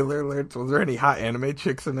spoiler alerts? Was there any hot anime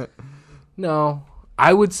chicks in it? No.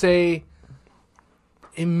 I would say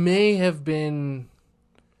it may have been...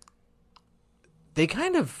 They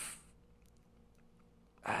kind of...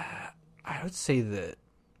 I would say that...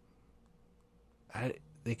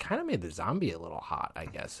 They kind of made the zombie a little hot, I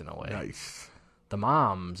guess, in a way. Nice. The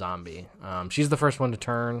mom zombie. She's the first one to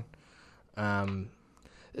turn.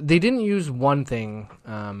 They didn't use one thing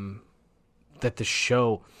that the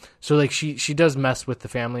show... So, like, she does mess with the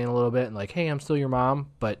family in a little bit, and like, hey, I'm still your mom,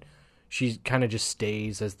 but she kind of just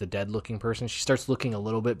stays as the dead-looking person. She starts looking a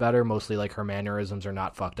little bit better, mostly like her mannerisms are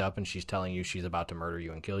not fucked up, and she's telling you she's about to murder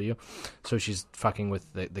you and kill you. So she's fucking with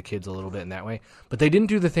the kids a little bit in that way. But they didn't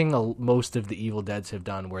do the thing most of the Evil Deads have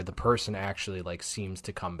done, where the person actually like seems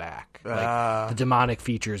to come back. Like the demonic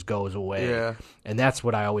features goes away. Yeah. And that's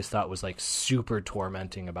what I always thought was like super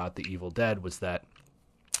tormenting about the Evil Dead, was that,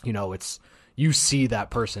 you know, it's you see that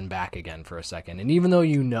person back again for a second. And even though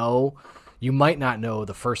you might not know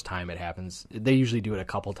the first time it happens. They usually do it a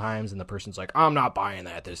couple times, and the person's like, I'm not buying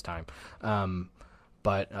that this time.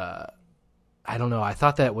 But I don't know. I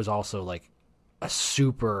thought that was also like a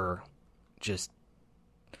super just...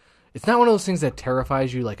 It's not one of those things that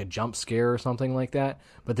terrifies you like a jump scare or something like that.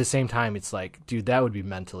 But at the same time, it's like, dude, that would be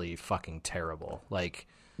mentally fucking terrible. Like...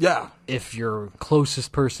 Yeah. If your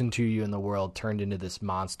closest person to you in the world turned into this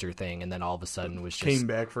monster thing and then all of a sudden was just... Came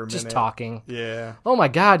back for a minute. Just talking. Yeah. Oh my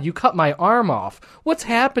God, you cut my arm off. What's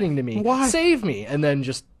happening to me? Why? Save me. And then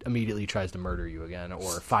just immediately tries to murder you again,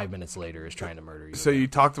 or 5 minutes later is trying to murder you So again. you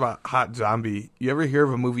talked about hot zombie. You ever hear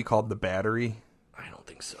of a movie called The Battery? I don't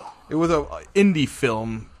think so. It was a indie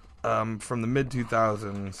film from the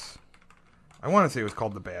mid-2000s. I want to say it was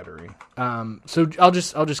called The Battery. So I'll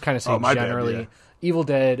just kind of say my bad, generally... yeah. Evil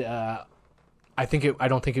Dead, I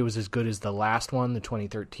don't think it was as good as the last one, the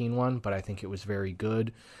 2013 one, but I think it was very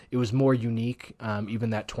good. It was more unique,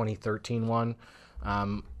 even that 2013 one,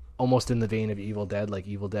 almost in the vein of Evil Dead. Like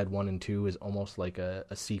Evil Dead 1 and 2 is almost like a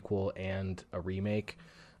sequel and a remake.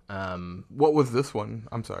 What was this one?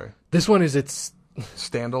 I'm sorry. This one is its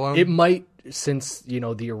standalone. It might, since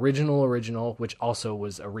the original, which also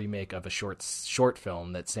was a remake of a short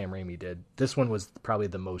film that Sam Raimi did. This one was probably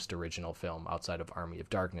the most original film outside of Army of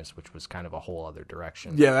Darkness, which was kind of a whole other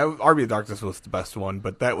direction. Yeah, Army of Darkness was the best one,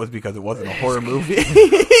 but that was because it wasn't a horror movie.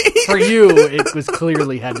 For you, it was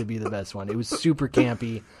clearly had to be the best one. It was super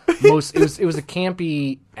campy. It was a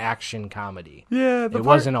campy action comedy. Yeah, it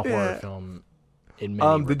wasn't a horror film. In many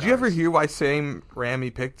regards. Did you ever hear why Sam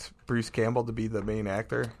Raimi picked Bruce Campbell to be the main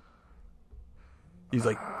actor? He's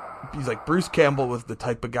like Bruce Campbell was the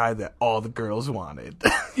type of guy that all the girls wanted.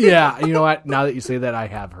 Yeah, you know what? Now that you say that, I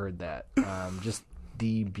have heard that. Just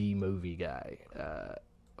the B movie guy,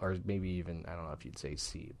 or maybe even, I don't know if you'd say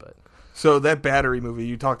C, but so that Battery movie,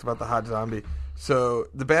 you talked about the hot zombie. So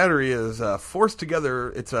the Battery is forced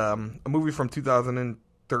together. It's a movie from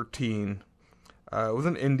 2013. It was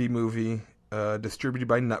an indie movie. Distributed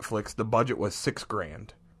by Netflix. The budget was $6,000.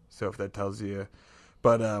 So if that tells you,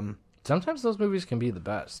 but sometimes those movies can be the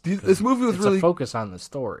best. This movie was really focus on the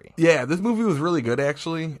story. Yeah, this movie was really good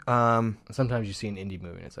actually. Sometimes you see an indie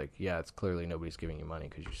movie and it's like, yeah, it's clearly nobody's giving you money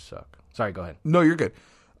because you suck. Sorry, go ahead. No, you're good.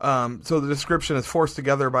 So the description is forced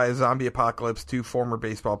together by a zombie apocalypse. Two former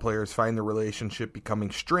baseball players find their relationship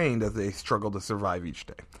becoming strained as they struggle to survive each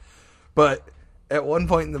day. But at one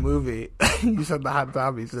point in the movie, you said the hot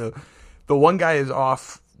zombie, so. The one guy is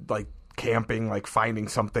off, like, camping, like, finding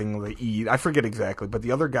something to eat. I forget exactly, but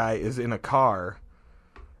the other guy is in a car,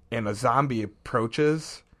 and a zombie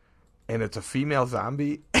approaches, and it's a female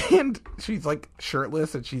zombie, and she's, like,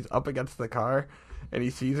 shirtless, and she's up against the car, and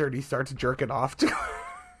he sees her, and he starts jerking off to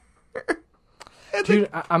her. And dude,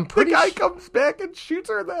 I'm pretty the guy comes back and shoots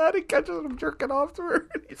her in the head and catches him jerking off to her.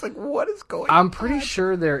 And he's like, what is going on? I'm pretty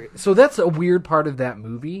sure there... So that's a weird part of that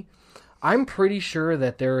movie. I'm pretty sure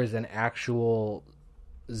that there is an actual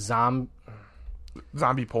zombie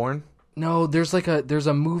porn. No, there's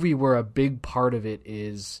a movie where a big part of it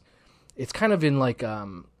is, it's kind of in like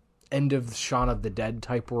end of Shaun of the Dead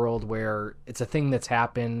type world where it's a thing that's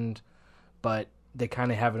happened, but they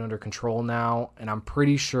kind of have it under control now. And I'm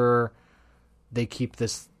pretty sure they keep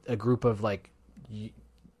a group of like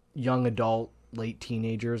young adult, late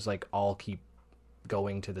teenagers, like all keep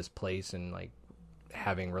going to this place and like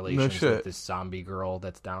having relations with this zombie girl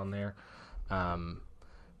that's down there.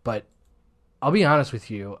 But I'll be honest with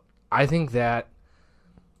you, I think that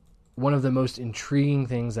one of the most intriguing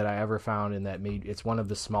things that I ever found, and it's one of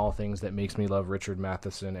the small things that makes me love Richard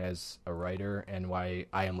Matheson as a writer and why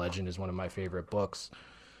I Am Legend is one of my favorite books,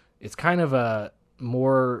 it's kind of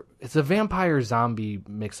it's a vampire zombie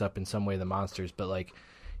mix up in some way, the monsters, but like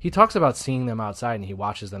he talks about seeing them outside and he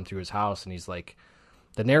watches them through his house and he's like,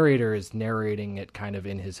 the narrator is narrating it kind of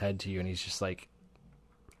in his head to you and he's just like,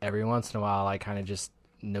 every once in a while I kind of just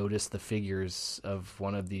notice the figures of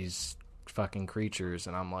one of these fucking creatures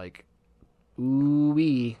and I'm like,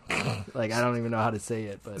 ooh-wee. Like, I don't even know how to say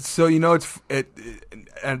it, but so at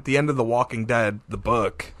the end of The Walking Dead, the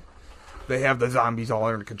book, they have the zombies all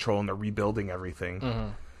under control and they're rebuilding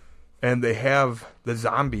everything, and they have the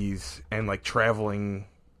zombies and like traveling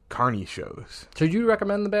carny shows. So you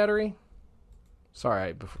recommend The Battery?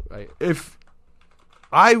 Sorry,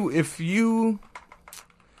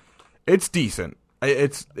 it's decent.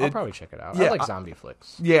 I'll probably check it out. Yeah, I like zombie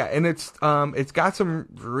flicks. Yeah, and it's got some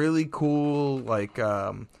really cool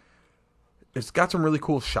it's got some really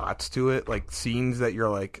cool shots to it, like scenes that you're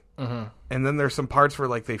like, and then there's some parts where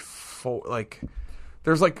like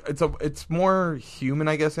there's like it's more human,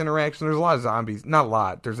 I guess, interaction. There's a lot of zombies, not a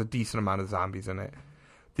lot. There's a decent amount of zombies in it.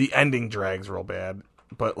 The ending drags real bad,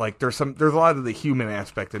 but like there's a lot of the human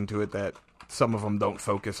aspect into it that some of them don't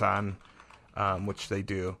focus on, which they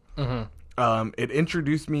do. It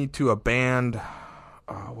introduced me to a band.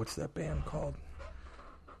 What's that band called?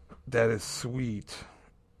 That is sweet.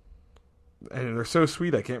 And they're so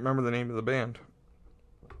sweet, I can't remember the name of the band.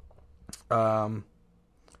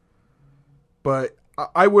 But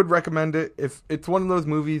I would recommend it. If it's one of those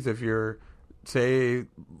movies, if you're, say,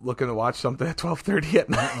 looking to watch something at 12:30 at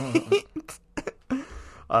night.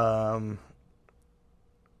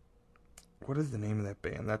 What is the name of that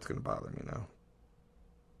band? That's going to bother me now.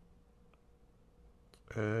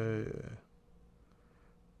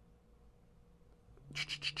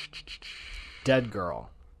 Dead Girl.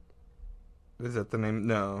 Is that the name?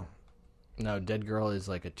 No, Dead Girl is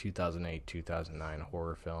like a 2008-2009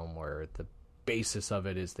 horror film where the basis of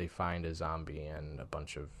it is they find a zombie and a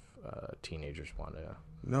bunch of teenagers want to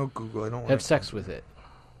no Google. I don't have sex with it.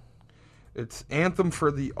 It's Anthem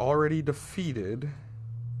for the Already Defeated,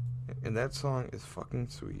 and that song is fucking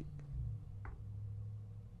sweet.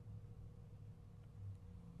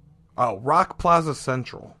 Oh, Rock Plaza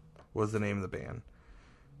Central was the name of the band.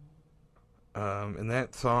 And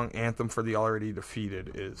that song, Anthem for the Already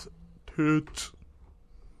Defeated, is tits.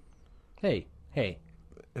 Hey.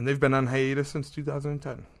 And they've been on hiatus since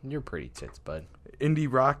 2010. You're pretty tits, bud.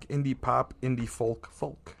 Indie rock, indie pop, indie folk.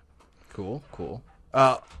 Cool.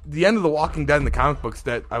 The end of The Walking Dead in the comic books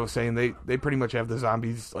that I was saying, they pretty much have the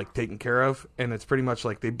zombies like taken care of, and it's pretty much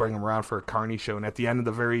like they bring them around for a carny show, and at the end of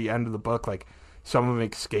the very end of the book, like some of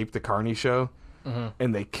them escape the carny show,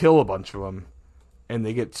 and they kill a bunch of them, and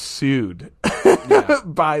they get sued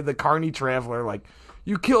by the carny traveler. Like,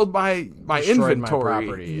 you killed my inventory. My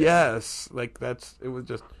property. Yes, like it was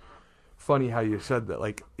just funny how you said that.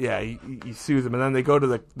 Like, yeah, he sues them, and then they go to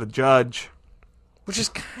the judge, which is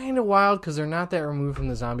kind of wild because they're not that removed from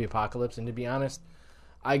the zombie apocalypse. And to be honest,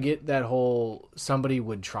 I get that whole somebody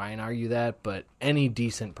would try and argue that, but any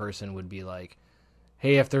decent person would be like,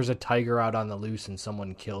 hey, if there's a tiger out on the loose and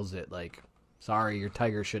someone kills it, like, sorry, your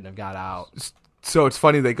tiger shouldn't have got out. So it's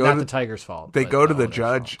funny, they go not to the tiger's fault. They go to the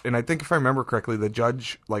judge, and I think if I remember correctly, the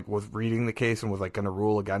judge like was reading the case and was like going to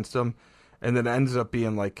rule against him, and then it ends up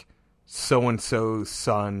being like so and so's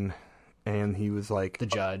son, and he was like the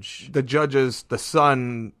judge. The judge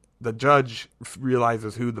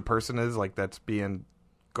realizes who the person is, like that's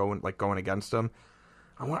going against him.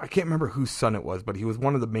 I can't remember whose son it was, but he was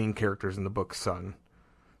one of the main characters in the book's son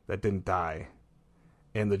that didn't die,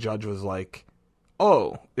 and the judge was like,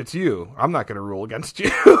 oh, it's you. I'm not going to rule against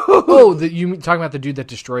you. Oh, you talking about the dude that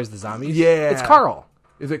destroys the zombies? Yeah. It's Carl.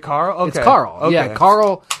 Is it Carl? Okay. It's Carl. Okay. Yeah,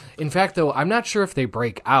 Carl. In fact, though, I'm not sure if they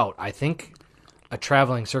break out. I think a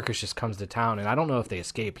traveling circus just comes to town, and I don't know if they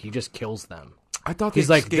escape. He just kills them. I thought they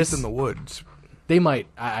escaped in the woods. They might.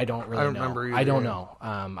 I don't really know. Remember either. I don't know.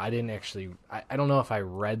 I didn't actually. I don't know if I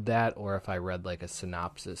read that or if I read like a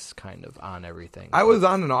synopsis kind of on everything. I was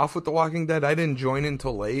on and off with The Walking Dead. I didn't join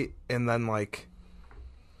until late, and then like,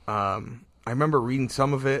 I remember reading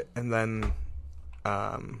some of it, and then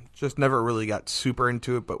just never really got super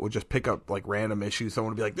into it. But would just pick up like random issues.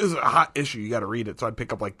 Someone would be like, "This is a hot issue. You got to read it." So I'd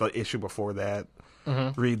pick up like the issue before that,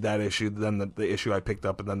 read that issue, then the issue I picked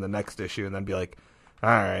up, and then the next issue, and then be like, "All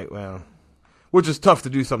right, well." Which is tough to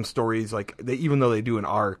do some stories, like, even though they do a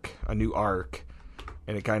new arc,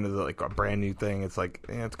 and it kind of like a brand new thing, it's like,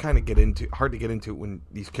 it's kind of hard to get into when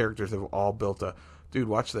these characters have all built dude,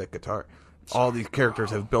 watch that guitar. All these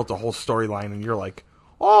characters have built a whole storyline, and you're like,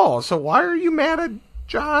 oh, so why are you mad at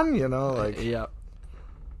John? You know, like. Yeah.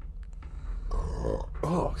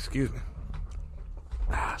 Oh, excuse me.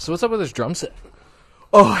 So what's up with this drum set?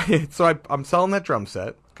 Oh, so I'm selling that drum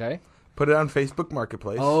set. Okay. Put it on Facebook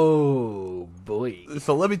Marketplace. Oh, boy.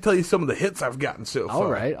 So let me tell you some of the hits I've gotten so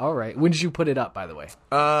far. All right. When did you put it up, by the way?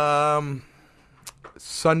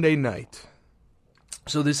 Sunday night.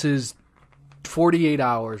 So this is 48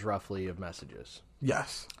 hours, roughly, of messages.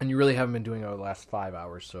 Yes. And you really haven't been doing it over the last 5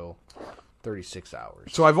 hours, so 36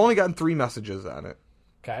 hours. So I've only gotten 3 messages on it.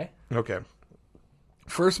 Okay.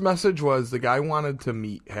 First message was the guy wanted to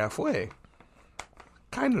meet halfway.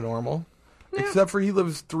 Kind of normal. Yeah. Except for he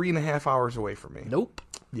lives 3.5 hours away from me. Nope.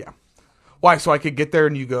 Yeah. Why? So I could get there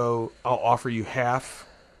and you go, I'll offer you half.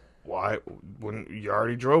 Why? When you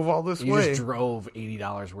already drove all this way? You just drove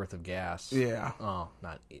 $80 worth of gas. Yeah. Oh,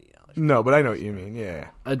 not $80. No, but I know what you mean. Yeah.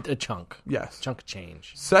 A chunk. Yes. Chunk of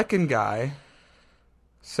change. Second guy.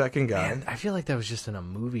 Man, I feel like that was just in a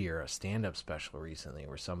movie or a stand-up special recently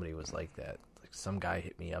where somebody was like that. Like some guy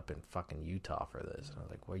hit me up in fucking Utah for this. And I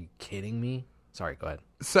was like, "Are you kidding me?" Sorry, go ahead.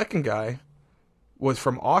 Second guy was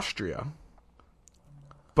from Austria,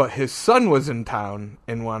 but his son was in town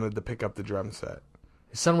and wanted to pick up the drum set.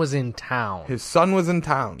 His son was in town. His son was in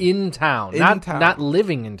town. In town. Not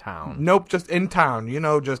living in town. Nope, just in town. You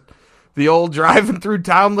know, just the old driving through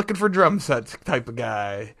town looking for drum sets type of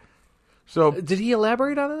guy. So, did he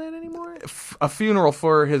elaborate on that anymore? A funeral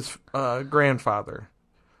for his grandfather.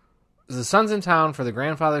 The son's in town for the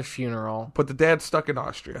grandfather's funeral. But the dad's stuck in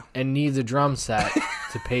Austria. And needs a drum set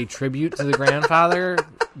to pay tribute to the grandfather.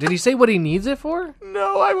 Did he say what he needs it for?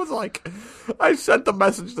 No, I was like, I sent the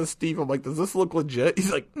message to Steve. I'm like, does this look legit?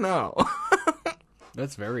 He's like, no.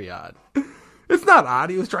 That's very odd. It's not odd.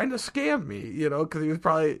 He was trying to scam me, you know, because he was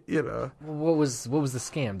probably, you know. What was the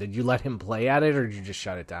scam? Did you let him play at it or did you just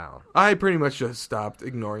shut it down? I pretty much just stopped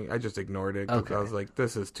ignoring. I just ignored it because I was like,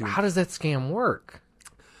 this is too. How does that scam work?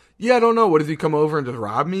 Yeah, I don't know. What, does he come over and just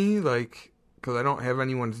rob me? Like, because I don't have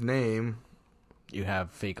anyone's name. You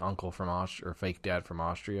have fake uncle from Austria or fake dad from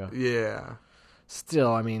Austria? Yeah.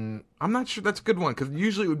 Still, I mean... I'm not sure that's a good one, because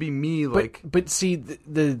usually it would be me, like... But see,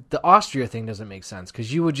 the Austria thing doesn't make sense,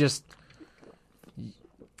 because you would just...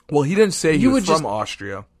 Well, he didn't say he was from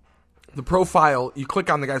Austria. The profile, you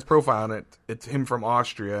click on the guy's profile, and it's him from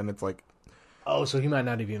Austria, and it's like... Oh, so he might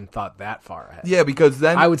not have even thought that far ahead. Yeah, because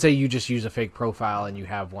then... I would say you just use a fake profile, and you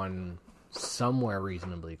have one somewhere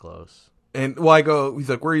reasonably close. And, well, I go, he's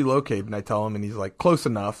like, where are you located? And I tell him, and he's like, close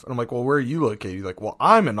enough. And I'm like, well, where are you located? He's like, well,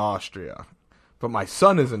 I'm in Austria. But my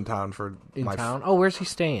son is in town for... In town? Oh, where's he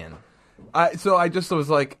staying? So I just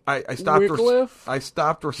was like, I stopped... I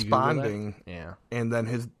stopped responding. Yeah. And then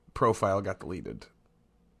his profile got deleted.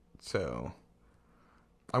 So,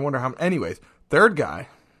 I wonder how... Anyways, third guy.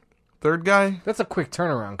 That's a quick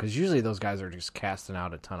turnaround, because usually those guys are just casting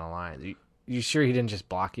out a ton of lines. You sure he didn't just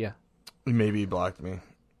block you? Maybe he blocked me.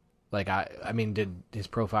 Like, I mean, did his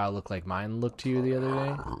profile look like mine looked to you the other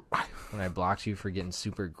day? When I blocked you for getting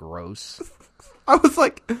super gross? I was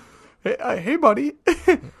like, hey buddy,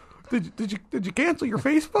 did you cancel your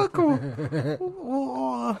Facebook?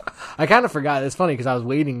 I kind of forgot. It's funny because I was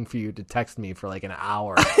waiting for you to text me for like an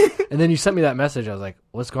hour. And then you sent me that message. I was like,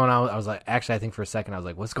 what's going on? I was like, actually, I think for a second I was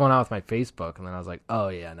like, what's going on with my Facebook? And then I was like, oh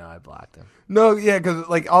yeah, no, I blocked him. No, yeah, because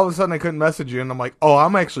like all of a sudden I couldn't message you, and I'm like, oh,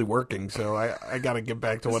 I'm actually working, so I got to get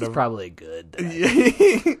back to this whatever. Is probably good.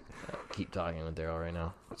 Keep talking with Daryl right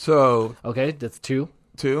now. So okay, that's 2.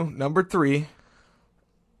 Number 3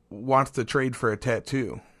 wants to trade for a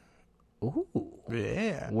tattoo. Ooh.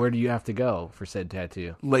 Yeah. Where do you have to go for said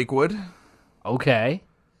tattoo? Lakewood. Okay.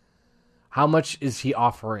 How much is he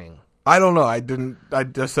offering? I don't know. I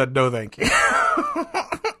just said no thank you.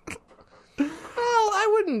 Well, I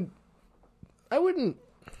wouldn't.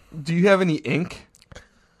 Do you have any ink?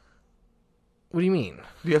 What do you mean?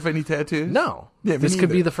 Do you have any tattoos? No. Yeah, this could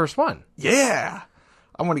be the first one. Yeah.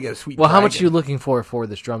 I want to get a sweet Well, dragon. how much are you looking for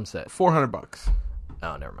this drum set? $400.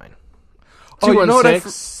 Oh, never mind. Oh, you know what?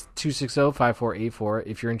 216-260-5484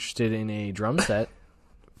 if you're interested in a drum set.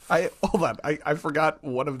 Hold on. I forgot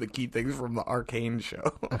one of the key things from the Arcane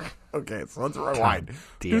show. Okay, so let's rewind.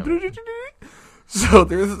 So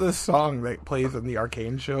there's this song that plays in the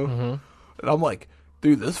Arcane show, and I'm like,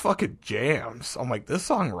 dude, this fucking jams. I'm like, this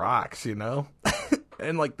song rocks, you know?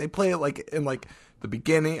 And like they play it like in like the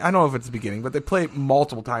beginning. I don't know if it's the beginning, but they play it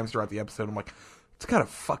multiple times throughout the episode. I'm like, it's got a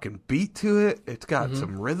fucking beat to it. It's got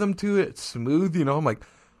some rhythm to it. It's smooth, you know? I'm like,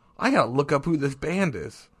 I gotta look up who this band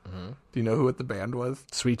is. Do you know who the band was?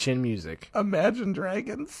 Sweet Chin Music. Imagine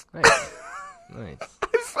Dragons. Nice. Nice.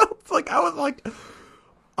 I felt like, I was like,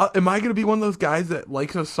 am I gonna be one of those guys that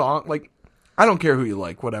likes a song? Like, I don't care who you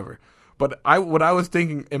like, whatever. But what I was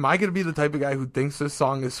thinking, am I going to be the type of guy who thinks this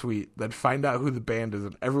song is sweet, then find out who the band is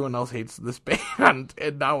and everyone else hates this band,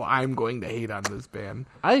 and now I'm going to hate on this band?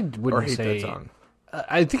 I wouldn't say that song.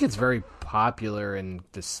 I think it's very popular in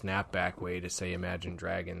the snapback way to say Imagine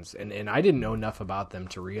Dragons, and I didn't know enough about them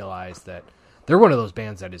to realize that they're one of those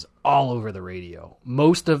bands that is all over the radio.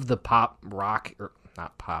 Most of the pop rock, or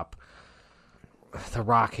not pop, the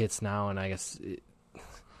rock hits now, and I guess.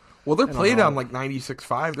 Well, they're played on like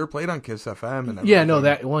 96.5. They're played on Kiss FM and everything. Yeah, no,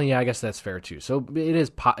 I guess that's fair too. So it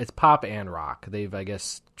is pop. It's pop and rock. They've, I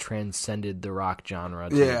guess, transcended the rock genre.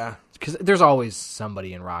 Yeah, because there's always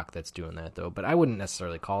somebody in rock that's doing that though. But I wouldn't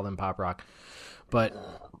necessarily call them pop rock. But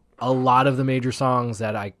a lot of the major songs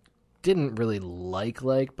that I didn't really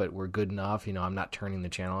like, but were good enough. I'm not turning the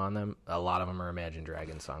channel on them. A lot of them are Imagine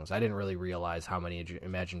Dragons songs. I didn't really realize how many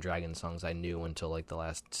Imagine Dragons songs I knew until like the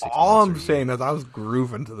last 6 months. All I'm saying is I was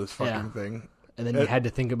grooving to this fucking thing. And then you had to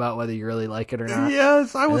think about whether you really like it or not.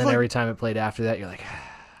 Yes, I was. And then every time it played after that, you're like,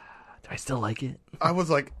 do I still like it? I was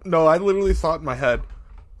like, no, I literally thought in my head.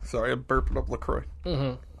 Sorry, I'm burping up LaCroix.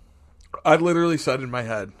 Mm-hmm. I literally said in my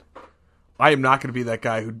head, I am not going to be that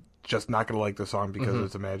guy who just not going to like the song because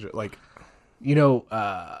it's Imagine. Like,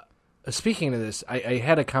 speaking of this, I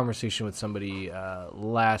had a conversation with somebody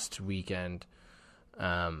last weekend.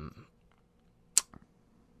 You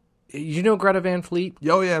know Greta Van Fleet?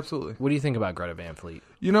 Oh, yeah, absolutely. What do you think about Greta Van Fleet?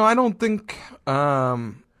 I don't think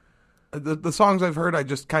the songs I've heard, I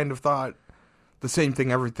just kind of thought the same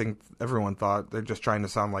thing everyone thought. They're just trying to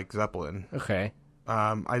sound like Zeppelin. Okay.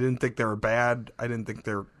 I didn't think they were bad.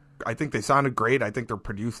 I think they sounded great. I think they're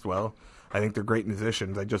produced well. I think they're great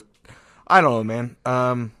musicians. I don't know, man.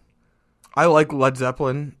 I like Led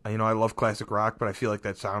Zeppelin. I love classic rock, but I feel like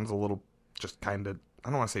that sounds a little just kind of, I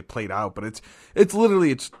don't want to say played out, but it's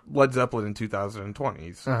literally Led Zeppelin in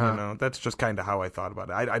 2020s. Uh-huh. That's just kind of how I thought about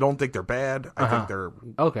it. I don't think they're bad. I think they're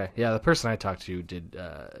okay. Yeah, the person I talked to did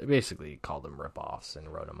basically called them ripoffs and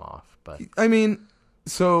wrote them off. But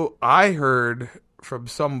so I heard from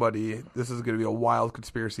somebody, this is going to be a wild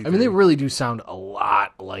conspiracy theory. they really do sound a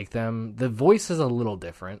lot like them. The voice is a little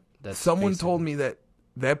different. Someone told me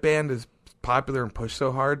that band is popular and pushed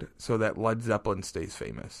so hard so that Led Zeppelin stays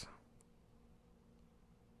famous.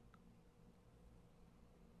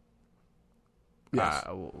 Yes.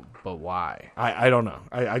 But why? I don't know.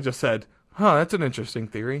 I just said, that's an interesting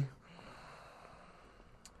theory.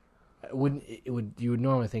 You would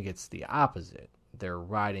normally think it's the opposite. They're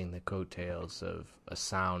riding the coattails of a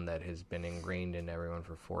sound that has been ingrained in everyone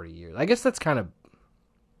for 40 years. I guess that's kind of,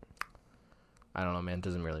 I don't know, man. It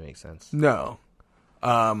doesn't really make sense. No.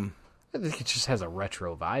 I think it just has a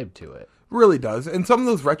retro vibe to it. Really does. And some of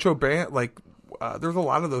those retro bands, like, there's a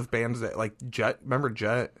lot of those bands that, like, Jet. Remember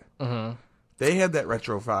Jet? Mm-hmm. They had that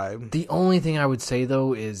retro vibe. The only thing I would say,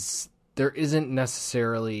 though, is there isn't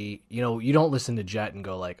necessarily, you don't listen to Jet and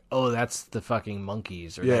go like, oh, that's the fucking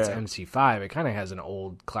Monkees or that's MC5. It kind of has an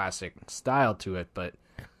old classic style to it, but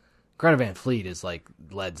Greta Van Fleet is like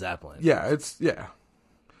Led Zeppelin. Yeah,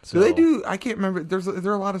 So they do, I can't remember, is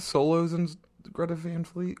there a lot of solos in Greta Van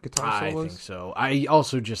Fleet? Guitar solos? I think so. I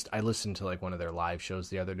also I listened to like one of their live shows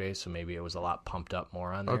the other day, so maybe it was a lot pumped up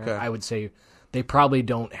more on there. Okay. I would say they probably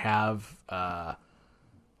don't have, I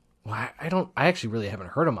actually really haven't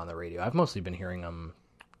heard them on the radio. I've mostly been hearing them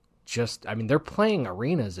they're playing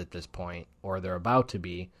arenas at this point, or they're about to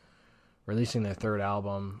be releasing their third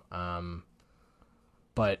album.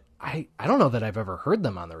 But I don't know that I've ever heard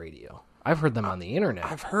them on the radio. I've heard them on the internet.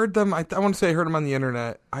 I've heard them. I want to say I heard them on the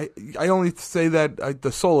internet. I only say that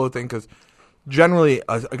the solo thing because generally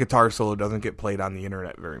a guitar solo doesn't get played on the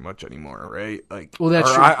internet very much anymore, right? Like, well,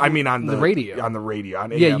 that's true. I mean, on the radio. On the radio,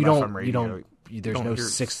 on AM, you don't. FM radio. You don't. There's no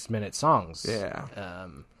 6-minute songs. Yeah.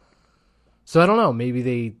 So I don't know.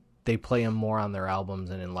 Maybe they play them more on their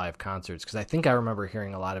albums and in live concerts because I think I remember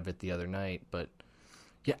hearing a lot of it the other night. But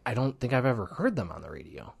yeah, I don't think I've ever heard them on the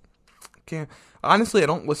radio. Honestly, I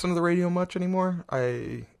don't listen to the radio much anymore.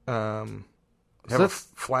 I have a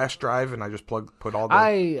flash drive and I just put all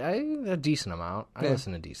the... a decent amount. I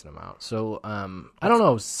listen a decent amount. So I don't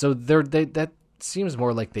know. So that seems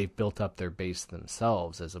more like they've built up their base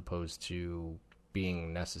themselves as opposed to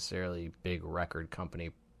being necessarily big record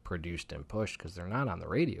company produced and pushed because they're not on the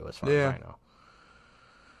radio as far as I know.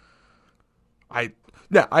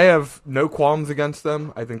 I have no qualms against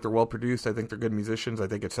them. I think they're well produced. I think they're good musicians. I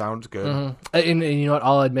think it sounds good. Mm-hmm. And you know what?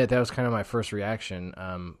 I'll admit that was kind of my first reaction.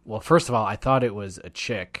 Well, first of all, I thought it was a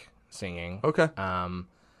chick singing. Okay.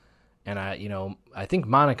 And I think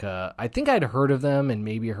Monica. I think I'd heard of them and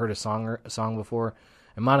maybe heard a song before.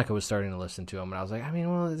 And Monica was starting to listen to them, and I was like,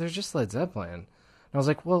 they're just Led Zeppelin. And I was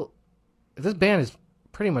like, well, if this band is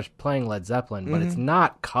pretty much playing Led Zeppelin, but it's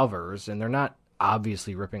not covers, and they're not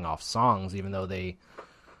obviously ripping off songs, even though I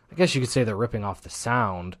guess you could say they're ripping off the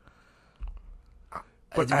sound.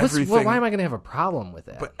 But why am I going to have a problem with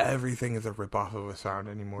that? But everything is a ripoff of a sound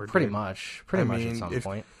anymore. Pretty dude. much I at mean, some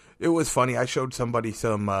point. It was funny. I showed somebody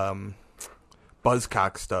some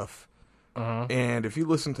Buzzcock stuff. And if you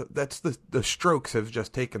listen to the Strokes have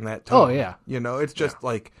just taken that tone. Oh yeah, it's just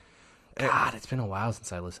like God. It's been a while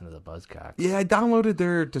since I listened to the Buzzcocks. Yeah, I downloaded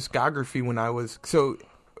their discography when I was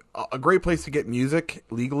a great place to get music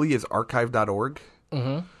legally is archive.org.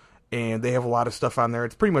 And they have a lot of stuff on there.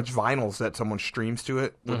 It's pretty much vinyls that someone streams to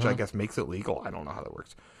it, which I guess makes it legal. I don't know how that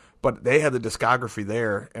works, but they had the discography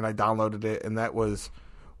there, and I downloaded it, and that was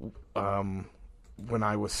when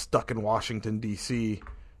I was stuck in Washington D.C.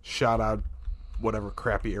 Shout out whatever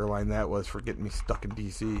crappy airline that was for getting me stuck in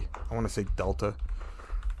D.C. I want to say Delta.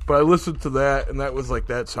 But I listened to that, and that was like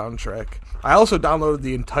that soundtrack. I also downloaded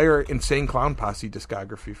the entire Insane Clown Posse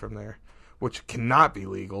discography from there, which cannot be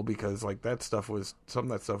legal because like some of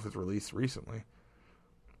that stuff was released recently.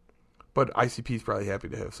 But ICP's probably happy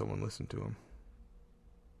to have someone listen to him.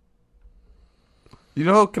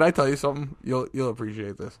 Can I tell you something? You'll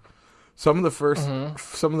appreciate this. Some of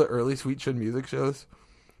the early Sweet Chin Music shows,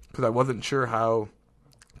 because I wasn't sure how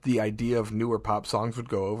the idea of newer pop songs would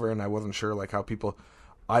go over, and I wasn't sure like how people.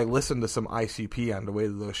 I listened to some ICP on the way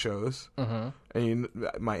to those shows, and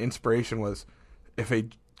my inspiration was if a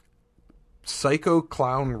psycho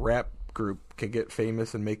clown rap group can get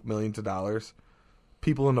famous and make millions of dollars,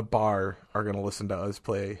 people in a bar are going to listen to us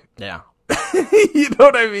play. Yeah. You know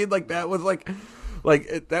what I mean? Like that was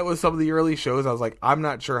that was some of the early shows. I was like, I'm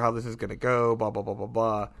not sure how this is going to go, blah, blah, blah, blah,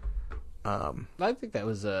 blah. I think that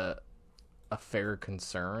was a fair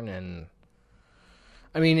concern. And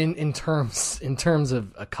I mean, in terms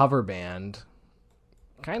of a cover band,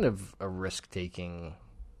 kind of a risk taking,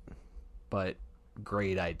 but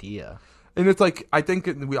great idea. And it's like, I think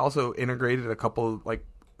we also integrated a couple like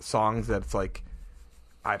songs that's like,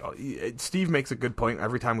 Steve makes a good point.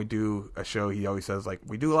 Every time we do a show, he always says like,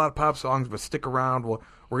 we do a lot of pop songs, but stick around. We're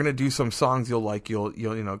going to do some songs you'll like,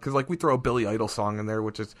 cause like we throw a Billy Idol song in there,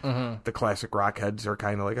 which is the classic rock heads are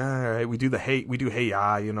kind of like, all right, we do Hey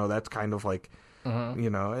Ya, that's kind of like,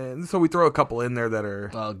 and so we throw a couple in there that are...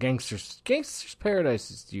 Well, Gangster's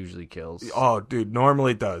Paradise usually kills. Oh, dude,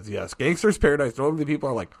 normally it does, yes. Gangster's Paradise, normally people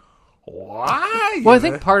are like, why? Well, I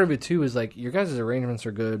think part of it, too, is like, your guys' arrangements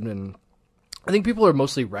are good, and I think people are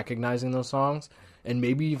mostly recognizing those songs, and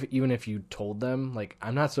maybe even if you told them, like,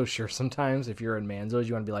 I'm not so sure sometimes if you're in Manzo's,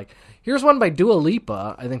 you want to be like, here's one by Dua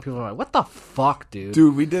Lipa. I think people are like, what the fuck, dude?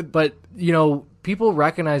 Dude, we did... But, people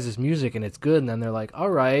recognize this music, and it's good, and then they're like, all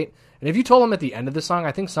right... And if you told them at the end of the song,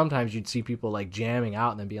 I think sometimes you'd see people like jamming out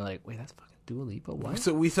and then being like, "Wait, that's fucking Dua Lipa." What?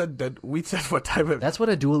 So we said what type of? That's what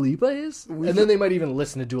a Dua Lipa is. Then they might even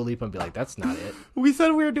listen to Dua Lipa and be like, "That's not it." We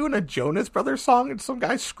said we were doing a Jonas Brothers song, and some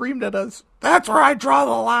guy screamed at us, "That's where I draw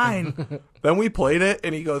the line." Then we played it,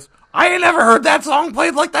 and he goes, "I ain't never heard that song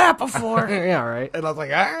played like that before." Yeah, right. And I was like,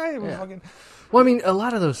 "All right, fucking." Well, I mean, a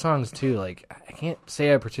lot of those songs too. Like, I can't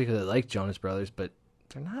say I particularly like Jonas Brothers, but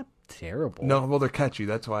they're not terrible. No, well, they're catchy.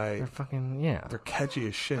 That's why they're fucking they're catchy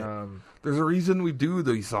as shit. There's a reason we do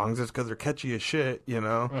these songs. It's because they're catchy as shit,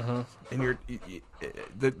 And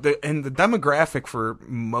the demographic for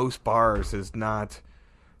most bars is not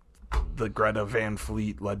the Greta Van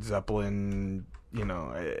Fleet, Led Zeppelin.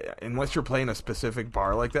 Unless you're playing a specific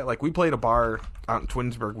bar like that. Like we played a bar out in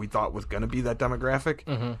Twinsburg we thought was going to be that demographic,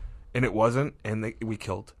 and it wasn't, and we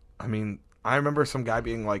killed. I mean, I remember some guy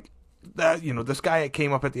being like. That this guy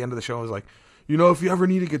came up at the end of the show and was like, if you ever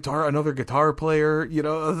need another guitar player,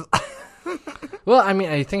 Well, I mean,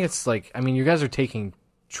 I think it's like, you guys are taking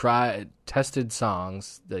tested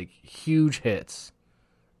songs, like huge hits,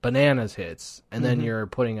 bananas hits, and then you're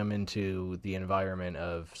putting them into the environment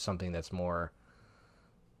of something that's more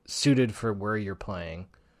suited for where you're playing,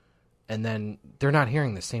 and then they're not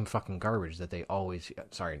hearing the same fucking garbage that they always.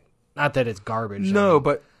 Sorry, not that it's garbage. No,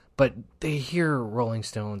 but they hear Rolling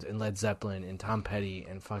Stones and Led Zeppelin and Tom Petty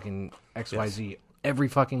and fucking XYZ every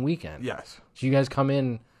fucking weekend. Yes. So you guys come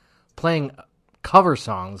in playing cover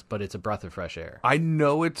songs, but it's a breath of fresh air. I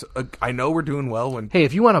know I know we're doing well when. Hey,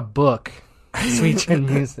 if you want to book Sweet Chin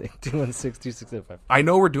Music, 216-2605. I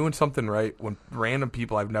know we're doing something right when random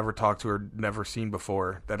people I've never talked to or never seen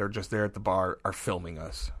before that are just there at the bar are filming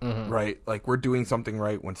us. Right? Like we're doing something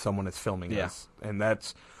right when someone is filming us, and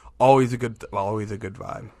that's always a good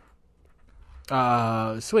vibe.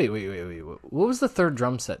 So wait. What was the third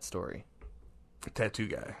drum set story? Tattoo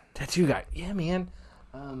guy. Yeah, man.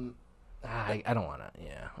 I don't want to.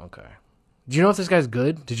 Yeah, okay. Do you know if this guy's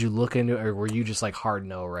good? Did you look into it, or were you just like hard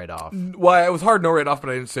no right off? Well, it was hard no right off, but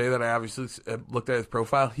I didn't say that. I obviously looked at his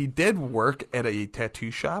profile. He did work at a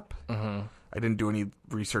tattoo shop. Mm-hmm. I didn't do any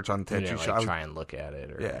research on the tattoo you didn't, shop. Like, try and look at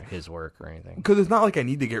it or his work or anything. Because it's not like I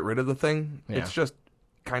need to get rid of the thing. Yeah. It's just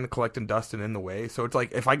kind of collecting dust and in the way. So it's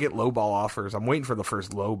like if I get lowball offers, I'm waiting for the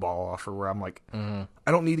first lowball offer where I'm like, I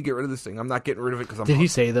don't need to get rid of this thing. I'm not getting rid of it because I'm. Did he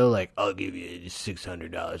say though, like, I'll give you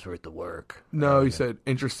 $600 worth of work? No, he said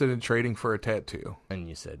interested in trading for a tattoo. And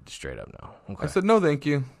you said straight up no. Okay. I said no, thank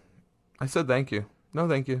you. I said thank you. No,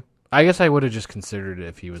 thank you. I guess I would have just considered it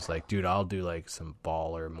if he was like, dude, I'll do like some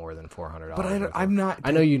baller more than $400. But I'm not.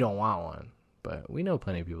 I know you don't want one, but we know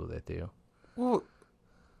plenty of people that do. Well,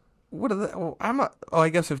 what are they? Well, I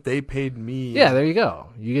guess if they paid me. Yeah, there you go.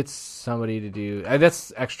 You get somebody to do.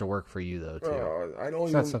 That's extra work for you though too. I don't.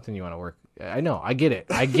 It's even... not something you want to work. I know. I get it.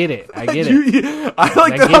 I get it. I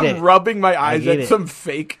like that I'm rubbing my eyes at some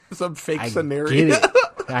fake scenario. Get it.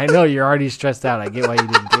 I know you're already stressed out. I get why you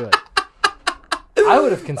didn't do it. I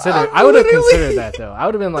would have considered. I would have considered that though. I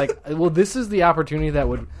would have been like, well, this is the opportunity that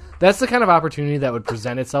would. That's the kind of opportunity that would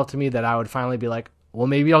present itself to me that I would finally be like, well,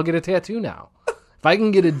 maybe I'll get a tattoo now. If I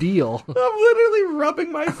can get a deal. I'm literally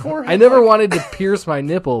rubbing my forehead. I never wanted to pierce my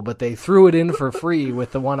nipple, but they threw it in for free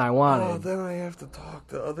with the one I wanted. Oh, then I have to talk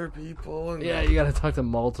to other people. And yeah, you got to talk to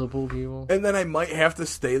multiple people. And then I might have to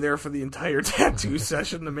stay there for the entire tattoo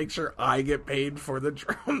session to make sure I get paid for the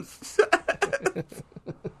drums.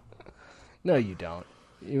 No, you don't.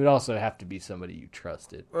 It would also have to be somebody you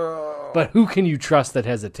trusted. But who can you trust that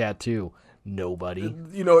has a tattoo? Nobody.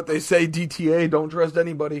 You know what they say, DTA, don't trust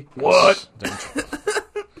anybody. What?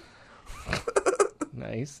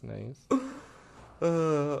 Nice.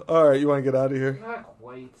 All right, you want to get out of here? Not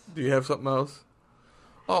quite. Do you have something else?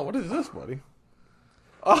 Oh, what is this, buddy?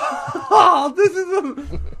 Oh, this is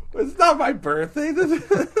it's not my birthday.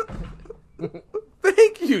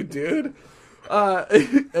 Thank you, dude.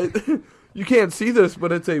 You can't see this,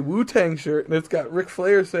 but it's a Wu-Tang shirt, and it's got Ric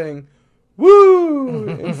Flair saying, "Woo!"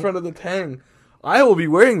 in front of the Tang. I will be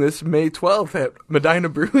wearing this May 12th at Medina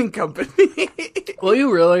Brewing Company. Will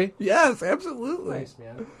you really? Yes, absolutely. Nice,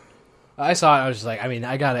 man. I saw it. I was just like, I mean,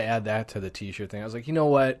 I got to add that to the T-shirt thing. I was like, you know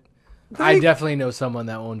what? I definitely know someone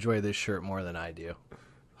that will enjoy this shirt more than I do.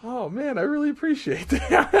 Oh, man, I really appreciate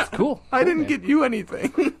that. Cool. I didn't get you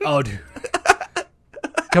anything. Oh, dude.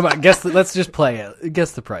 Come on, let's just play it.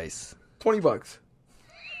 Guess the price. $20.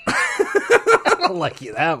 I don't like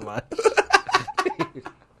you that much.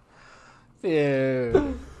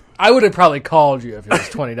 Dude. I would have probably called you if it was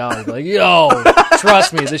 $20. Like, yo,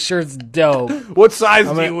 trust me, this shirt's dope. What size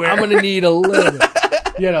do you wear? I'm going to need a little.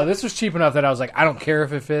 This was cheap enough that I was like, I don't care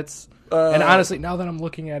if it fits. And honestly, now that I'm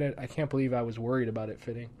looking at it, I can't believe I was worried about it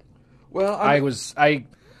fitting. Well, I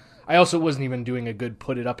also wasn't even doing a good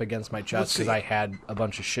put it up against my chest because I had a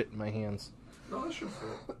bunch of shit in my hands. No, that should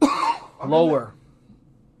fit. Lower.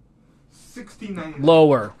 $16.99.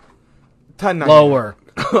 Lower. $10.99. Lower.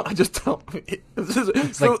 I just tell me.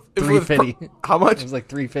 It's like $3.50. How much? It was like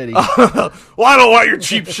 $3.50. Well, I don't want your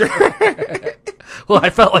cheap shirt. Well, I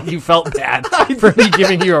felt like you felt bad for me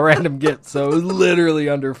giving you a random gift, so it was literally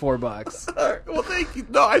under $4. All right, well, thank you.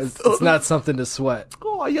 No, it's not something to sweat.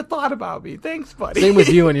 Oh, you thought about me. Thanks, buddy. Same with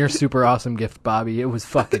you and your super awesome gift, Bobby. It was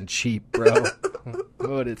fucking cheap, bro.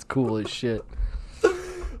 But it's cool as shit.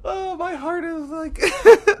 Oh, my heart is like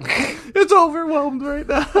it's overwhelmed right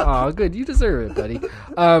now. Oh, good. You deserve it, buddy.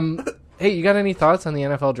 Hey, you got any thoughts on the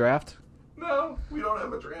NFL draft? No, we don't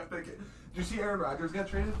have a draft pick. Did you see Aaron Rodgers got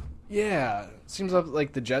traded? Yeah. Seems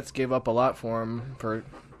like the Jets gave up a lot for him for,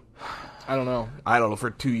 I don't know, for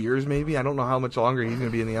 2 years maybe. I don't know how much longer he's going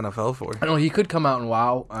to be in the NFL for. I know he could come out and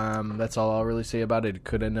wow. That's all I'll really say about it. It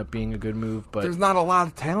could end up being a good move, but there's not a lot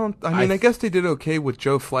of talent. I guess they did okay with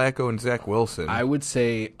Joe Flacco and Zach Wilson. I would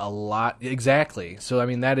say a lot. Exactly. So, I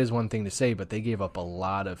mean, that is one thing to say, but they gave up a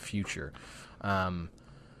lot of future.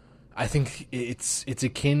 I think it's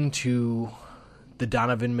akin to the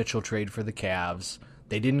Donovan Mitchell trade for the Cavs.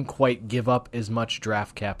 They didn't quite give up as much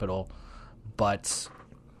draft capital, but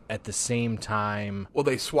at the same time, well,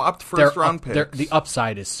 they swapped first-round picks. The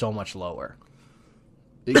upside is so much lower.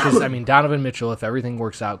 Because, I mean, Donovan Mitchell, if everything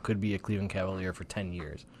works out, could be a Cleveland Cavalier for 10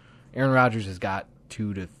 years. Aaron Rodgers has got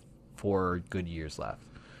 2 to 4 good years left.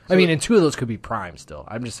 I mean, and 2 of those could be prime still.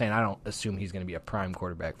 I'm just saying I don't assume he's going to be a prime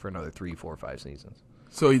quarterback for another 3, 4, 5 seasons.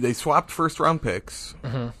 So they swapped first-round picks,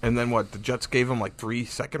 and then what? The Jets gave him like 3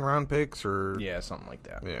 second-round picks, or something like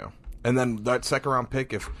that. Yeah, and then that second-round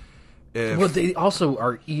pick, if well, they also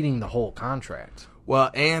are eating the whole contract.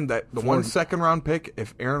 Well, and that the 1 40. second-round pick,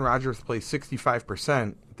 if Aaron Rodgers plays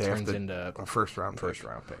 65%, they Turns have to into a first-round pick.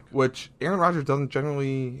 pick. Which Aaron Rodgers doesn't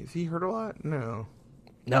generally... Is he hurt a lot? No.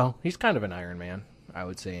 No, he's kind of an Iron Man, I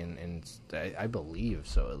would say, and I believe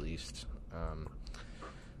so, at least.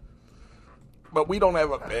 But we don't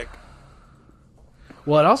have a pick.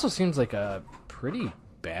 Well, it also seems like a pretty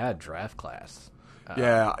bad draft class.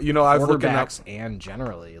 Yeah, you know, I was looking up... quarterbacks and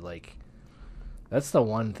generally, like, that's the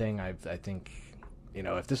one thing I think, you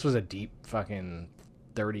know, if this was a deep fucking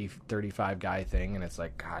 30, 35 guy thing, and it's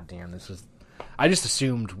like, god damn, this is... I just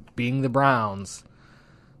assumed, being the Browns,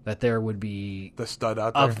 that there would be... The stud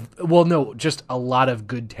out there? Well, no, just a lot of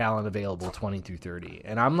good talent available 20 through 30.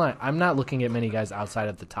 And I'm not looking at many guys outside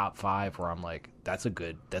of the top 5 where I'm like, that's a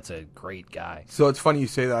great guy. So it's funny you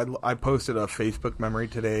say that. I posted a Facebook memory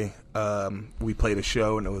today. We played a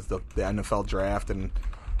show, and it was the NFL draft, and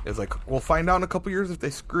it was like, we'll find out in a couple years if they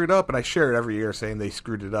screwed up. And I share it every year saying they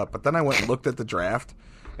screwed it up. But then I went and looked at the draft,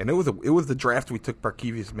 and it was the draft we took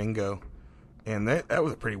Barkevius Mingo, and that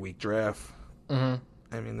was a pretty weak draft. Mm-hmm.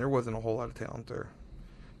 I mean, there wasn't a whole lot of talent there.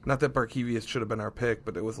 Not that Barkevius should have been our pick,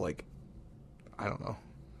 but it was like, I don't know.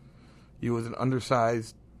 He was an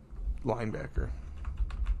undersized linebacker.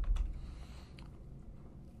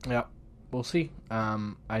 Yeah, we'll see.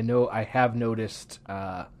 I know I have noticed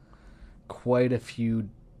quite a few.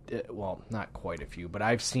 Well, not quite a few, but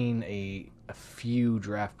I've seen a few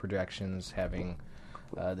draft projections having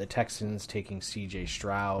the Texans taking C.J.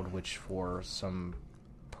 Stroud, which for some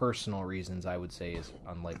personal reasons I would say is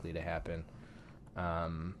unlikely to happen.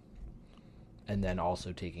 And then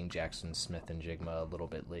also taking Jackson Smith and Jigma a little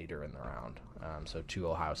bit later in the round. So 2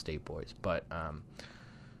 Ohio State boys. But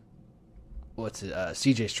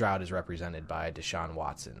C.J. Stroud is represented by Deshaun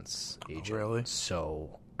Watson's agent. Oh, really?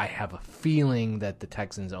 So I have a feeling that the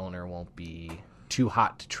Texans owner won't be too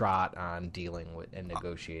hot to trot on dealing with and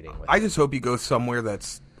negotiating with I him. just hope he goes somewhere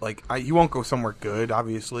that's like he won't go somewhere good,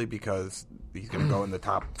 obviously, because he's going to go in the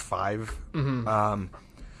top 5. Mm-hmm.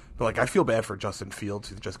 But like I feel bad for Justin Fields,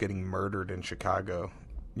 who's just getting murdered in Chicago.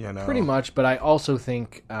 You know, pretty much. But I also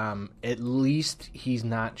think at least he's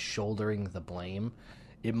not shouldering the blame.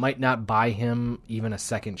 It might not buy him even a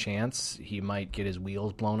second chance. He might get his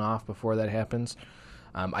wheels blown off before that happens.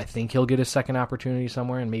 I think he'll get a second opportunity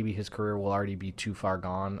somewhere, and maybe his career will already be too far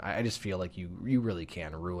gone. I just feel like you really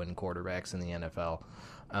can ruin quarterbacks in the NFL.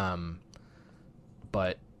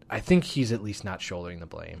 But I think he's at least not shouldering the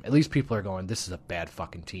blame. At least people are going, this is a bad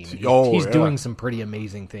fucking team. He's doing some pretty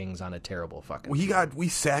amazing things on a terrible fucking team. We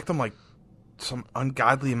sacked him like some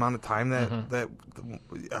ungodly amount of time And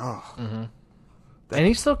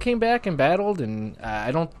he still came back and battled, and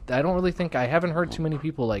I don't really think I haven't heard too many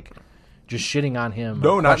people like just shitting on him.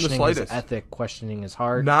 No, not in the slightest. His ethic, questioning his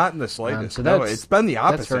heart. Not in the slightest. So no, it's been the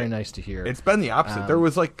opposite. That's very nice to hear. It's been the opposite. There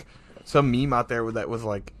was like some meme out there that was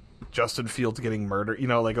like Justin Fields getting murdered. You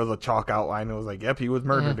know, like it was a chalk outline. It was like, yep, he was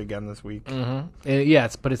murdered again this week.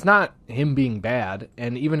 Mm-hmm. But it's not him being bad.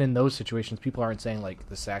 And even in those situations, people aren't saying like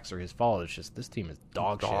the sacks are his fault. It's just this team is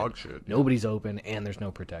dog shit. Nobody's open, and there's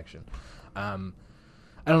no protection. I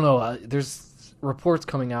don't know. There's reports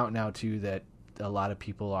coming out now too that a lot of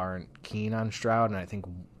people aren't keen on Stroud, and I think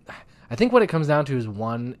what it comes down to is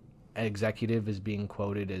one executive is being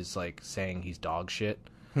quoted as like saying he's dog shit.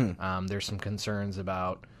 There's some concerns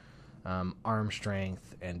about arm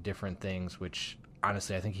strength and different things, which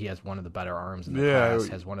honestly I think he has one of the better arms in the class,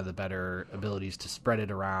 has one of the better abilities to spread it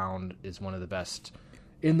around, is one of the best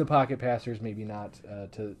in the pocket passers, maybe not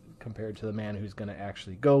compared to the man who's going to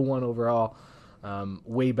actually go 1 overall.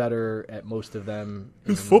 Way better at most of them.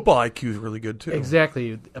 His football IQ is really good too.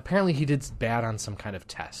 Exactly. Apparently, he did bad on some kind of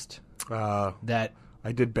test. That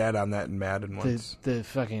I did bad on that in Madden once. The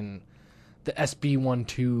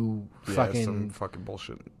SB12 fucking some fucking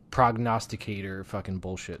bullshit. Prognosticator fucking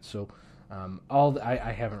bullshit. So,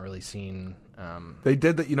 I haven't really seen. They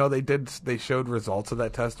did that. You know, they showed results of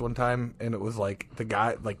that test one time, and it was like the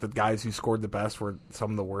guys who scored the best were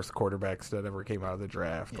some of the worst quarterbacks that ever came out of the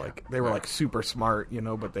draft. Yeah. Like they were like super smart, you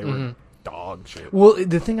know, but they were dog shit. Well,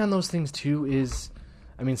 the thing on those things too is,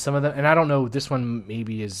 I mean, some of them, and I don't know, this one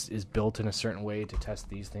maybe is built in a certain way to test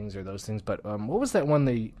these things or those things. But what was that one?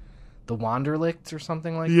 The Wanderlicht or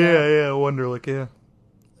something like that. Yeah, Wanderlicht. Yeah.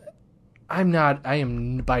 I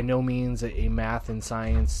am by no means a math and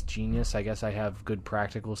science genius. I guess I have good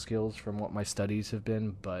practical skills from what my studies have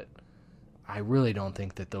been, but I really don't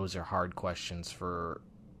think that those are hard questions for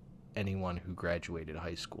anyone who graduated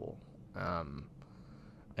high school. And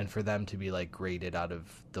for them to be like graded out of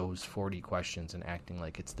those 40 questions and acting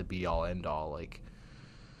like it's the be all end all, like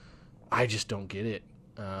I just don't get it.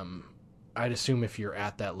 I'd assume if you're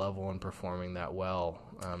at that level and performing that well,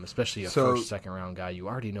 especially a So- first, second round guy, you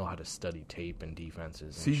already know how to study tape and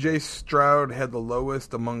defenses. And C.J. Stroud had the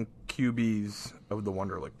lowest among QBs of the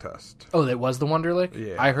Wonderlic test. Oh, that was the Wonderlic?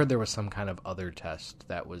 Yeah. I heard there was some kind of other test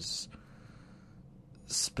that was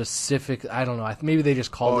specific. I don't know. Maybe they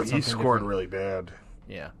just called it something he scored different. really bad.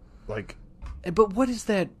 Yeah. Like, But what does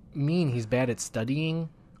that mean? He's bad at studying?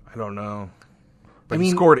 I don't know. But I he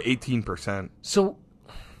mean- scored 18%. So,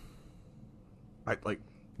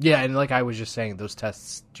 Yeah, and like I was just saying, those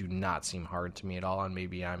tests do not seem hard to me at all, and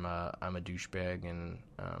maybe I'm a douchebag, and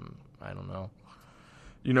I don't know.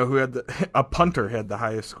 You know who had a punter had the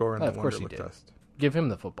highest score in the Of course he Wonderlic did. test. Give him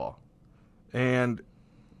the football. And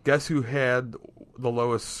guess who had the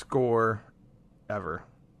lowest score ever?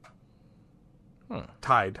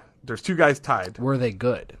 Tied. There's 2 guys tied. Were they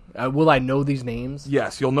good? Will I know these names?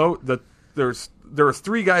 Yes, you'll know that there was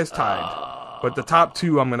 3 guys tied, but the top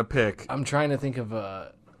 2 I'm going to pick. I'm trying to think of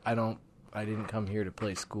I didn't come here to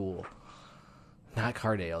play school. Not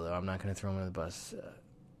Cardale, though. I'm not going to throw him under the bus.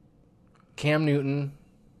 Cam Newton.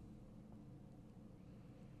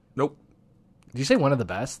 Nope. Did you say one of the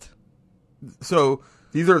best? So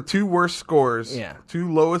these are 2 worst scores. Yeah.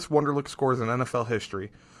 2 lowest Wonderlic scores in NFL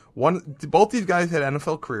history. Both these guys had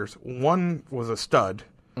NFL careers. One was a stud,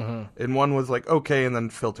 and one was like okay, and then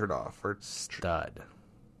filtered off. Or Stud.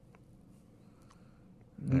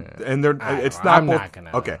 and they're it's know. not I'm both. not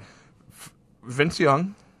gonna- Okay, Vince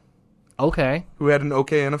Young, Okay. who had an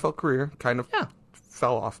okay NFL career, kind of Yeah.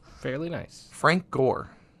 fell off. Fairly nice. Frank Gore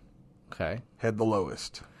Okay. had the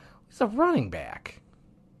lowest. He's a running back.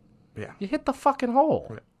 Yeah. You hit the fucking hole.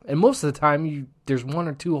 Yeah. And most of the time, there's 1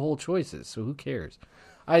 or 2 hole choices, so who cares?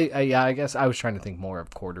 I guess I was trying to think more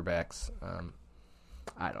of quarterbacks.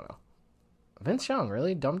 I don't know. Vince Young,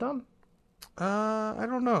 really? Dum-dum? I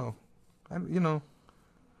don't know.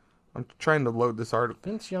 I'm trying to load this article.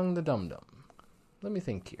 Vince Young, the dum-dum. Let me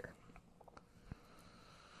think here.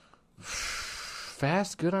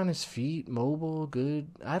 Fast, good on his feet, mobile, good.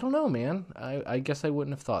 I don't know, man. I guess I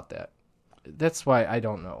wouldn't have thought that. That's why I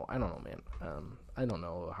don't know. I don't know, man. I don't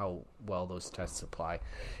know how well those tests apply.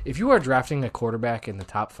 If you are drafting a quarterback in the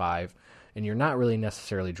top 5, and you're not really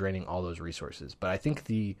necessarily draining all those resources, but I think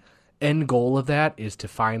the end goal of that is to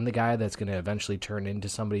find the guy that's going to eventually turn into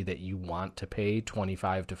somebody that you want to pay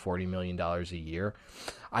 $25 to $40 million a year.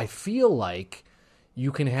 I feel like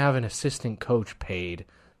you can have an assistant coach paid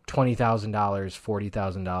 $20,000,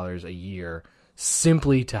 $40,000 a year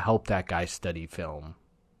simply to help that guy study film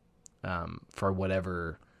for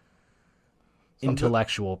whatever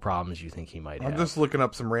intellectual problems you think he might have. I'm just looking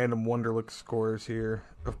up some random Wonderlic scores here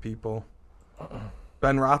of people.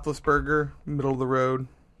 Ben Roethlisberger, middle of the road.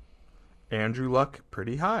 Andrew Luck,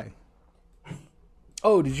 pretty high.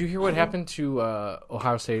 Oh, did you hear what happened to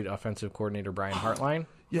Ohio State offensive coordinator Brian Hartline?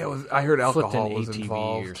 Yeah, I heard Flipped alcohol an was ATV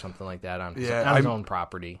involved. or something like that on Yeah, his own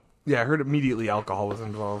property. Yeah, I heard immediately alcohol was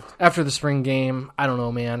involved. After the spring game, I don't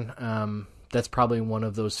know, man. That's probably one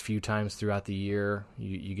of those few times throughout the year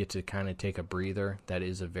you get to kind of take a breather. That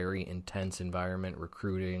is a very intense environment,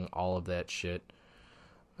 recruiting, all of that shit.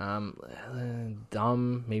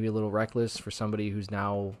 Dumb, maybe a little reckless for somebody who's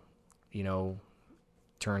now,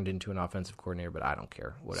 turned into an offensive coordinator, but I don't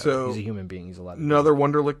care. Whatever. So, he's a human being. He's allowed to Another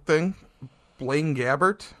Wonderlic thing, Blaine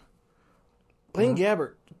Gabbert. Blaine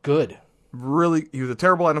Gabbert, good. Really, he was a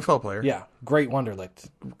terrible NFL player. Yeah, great Wonderlicht.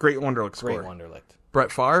 Great Wonderlic score. Great Wonderlicht.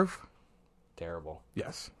 Brett Favre. Terrible.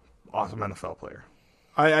 Yes, awesome NFL player.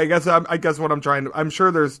 I guess what I'm trying to. I'm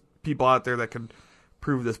sure there's people out there that could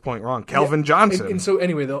prove this point wrong. Calvin Johnson. And so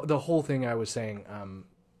anyway, the whole thing I was saying,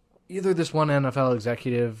 either this one NFL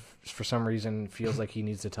executive for some reason feels like he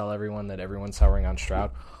needs to tell everyone that everyone's souring on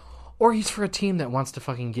Stroud, or he's for a team that wants to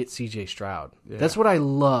fucking get CJ Stroud. Yeah. That's what I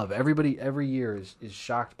love. Everybody every year is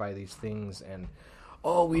shocked by these things, and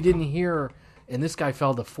we didn't hear, and this guy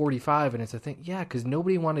fell to 45, and it's a thing. Yeah, because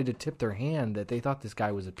nobody wanted to tip their hand that they thought this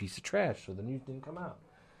guy was a piece of trash, so the news didn't come out.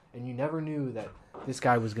 And you never knew that this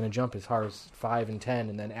guy was going to jump as hard as 5 and 10,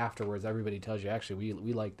 and then afterwards everybody tells you, actually,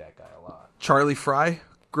 we like that guy a lot. Charlie Fry,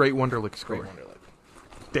 great Wonderlic score. Great Wonderlic.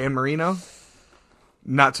 Dan Marino,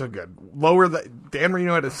 not so good. Lower Dan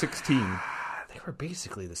Marino had a 16. They were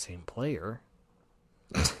basically the same player.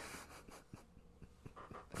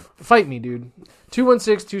 Fight me, dude.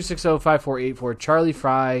 216-260-5484. Charlie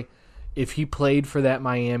Fry, if he played for that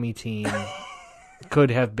Miami team, could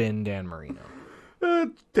have been Dan Marino.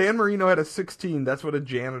 Dan Marino had a 16. That's what a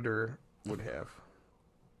janitor would have.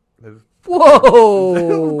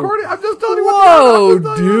 Whoa! I'm just telling you Whoa, what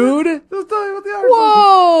the dude! Just telling you what the article.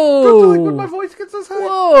 Whoa! Don't you like when my voice gets this say?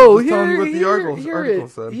 Whoa! I'm just telling you what the article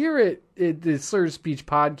said. Here at the Slurred Speech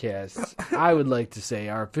podcast, I would like to say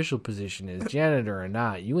our official position is janitor or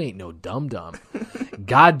not, you ain't no dum-dum.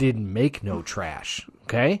 God didn't make no trash,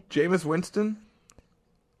 okay? Jameis Winston?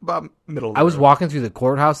 About middle. I was walking through the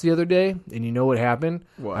courthouse the other day, and you know what happened?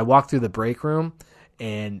 What? I walked through the break room,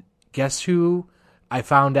 and guess who I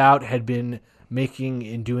found out had been making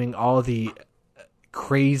and doing all the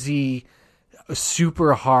crazy,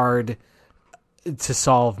 super hard to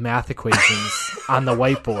solve math equations on the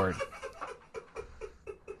whiteboard?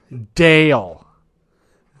 Dale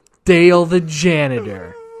the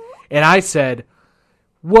janitor. And I said,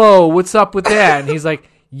 whoa, what's up with that? And he's like,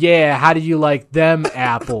 yeah, how do you like them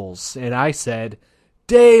apples? And I said,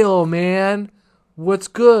 Dale, man, what's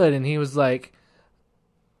good? And he was like,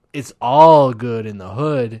 it's all good in the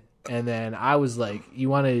hood. And then I was like, you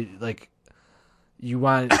want a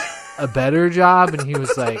better job? And he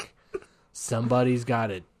was like, somebody's got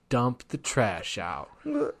to dump the trash out.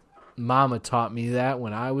 Mama taught me that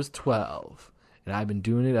when I was 12, and I've been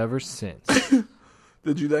doing it ever since.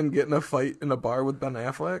 Did you then get in a fight in a bar with Ben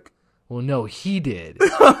Affleck? Well, no, he did.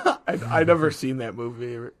 I never seen that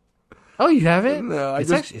movie. Oh, you haven't? No,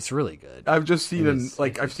 it's really good. I've just seen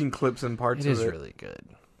I've seen clips and parts of it. It is really good.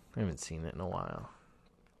 I haven't seen it in a while.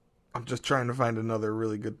 I'm just trying to find another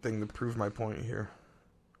really good thing to prove my point here.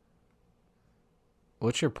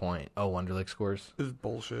 What's your point? Oh, Wonderlic scores? This is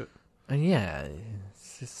bullshit. Yeah,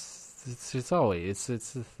 it's always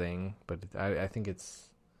it's a thing, but I think it's,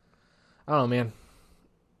 I don't know, man.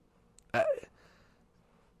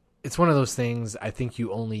 It's one of those things. I think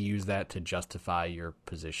you only use that to justify your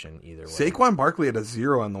position either way. Saquon Barkley had a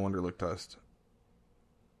 0 on the Wonderlic test,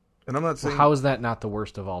 and I'm not saying how is that not the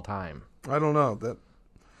worst of all time? I don't know that.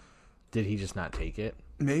 Did he just not take it?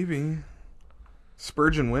 Maybe.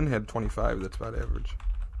 Spurgeon Wynn had 25. That's about average.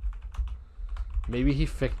 Maybe he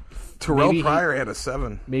Terrell Pryor had a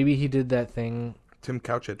 7. Maybe he did that thing. Tim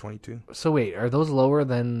Couch had 22. So wait, are those lower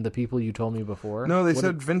than the people you told me before? No, they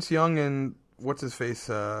said Vince Young and what's his face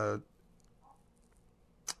had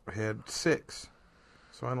 6.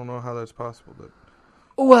 So I don't know how that's possible. But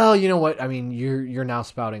well, you know what? I mean, you're now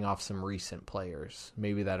spouting off some recent players.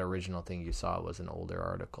 Maybe that original thing you saw was an older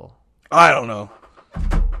article. I don't know.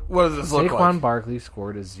 What does this look like? Saquon Barkley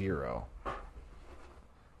scored a 0.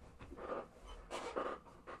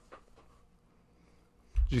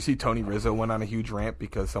 Did you see Tony Rizzo went on a huge rant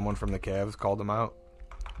because someone from the Cavs called him out?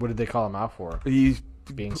 What did they call him out for? He's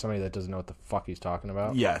being somebody that doesn't know what the fuck he's talking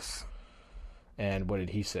about? Yes. And what did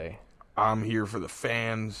he say? I'm here for the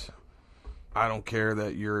fans. I don't care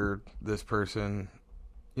that you're this person.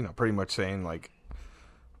 You know, pretty much saying like.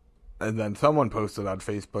 And then someone posted on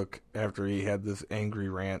Facebook after he had this angry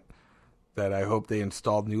rant that I hope they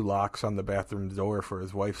installed new locks on the bathroom door for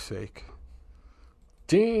his wife's sake.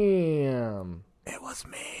 Damn. It was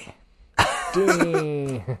me.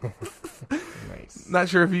 Damn. Nice. Not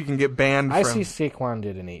sure if you can get banned I from... see Saquon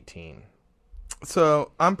did an 18.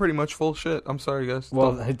 So, I'm pretty much full shit. I'm sorry, guys.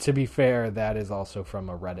 Well, to be fair, that is also from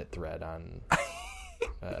a Reddit thread on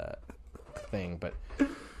thing. But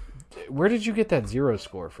where did you get that 0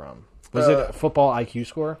 score from? Was it a football IQ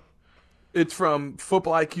score? It's from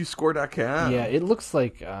footballiqscore.com. Yeah, it looks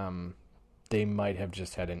like they might have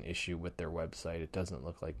just had an issue with their website. It doesn't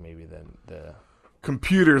look like maybe the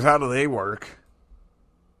computers, how do they work?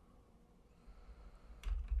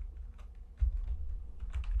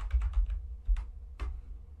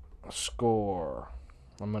 Score.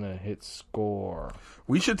 I'm going to hit score.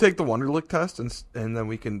 We should take the Wonderlic test and then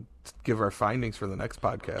we can give our findings for the next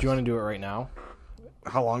podcast. Do you want to do it right now?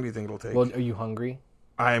 How long do you think it'll take? Well, are you hungry?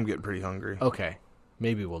 I am getting pretty hungry. Okay.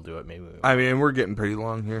 Maybe we'll do it. Maybe we won't. I mean, we're getting pretty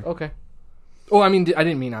long here. Okay. Oh, I mean, I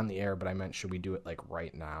didn't mean on the air, but I meant should we do it like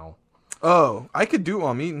right now? Oh, I could do it while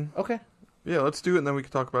I'm eating. Okay. Yeah, let's do it and then we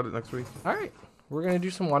can talk about it next week. All right. We're going to do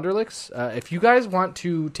some Wonderlicks. If you guys want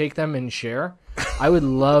to take them and share, I would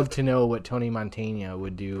love to know what Tony Montana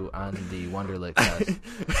would do on the Wonderlic test.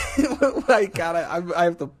 I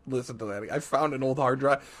have to listen to that. I found an old hard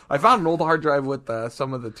drive. I found an old hard drive with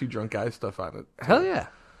some of the Two Drunk Guys stuff on it. Hell yeah.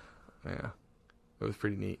 Yeah. It was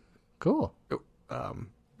pretty neat. Cool.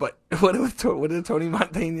 But what did Tony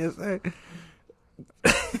Montana say?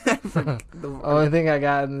 The only thing I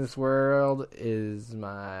got in this world is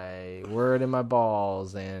my word and my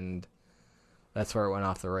balls, and that's where it went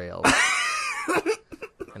off the rails.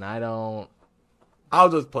 And I don't... I'll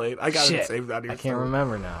just play it. I got it saved out here. I can't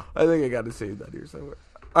remember now. I think I got it saved out here somewhere.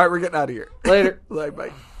 All right, we're getting out of here. Later.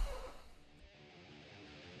 Bye.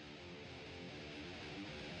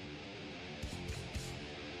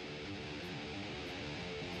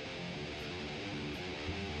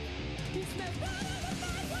 Smith, blood on the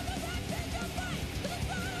mind when the rats in your brain. The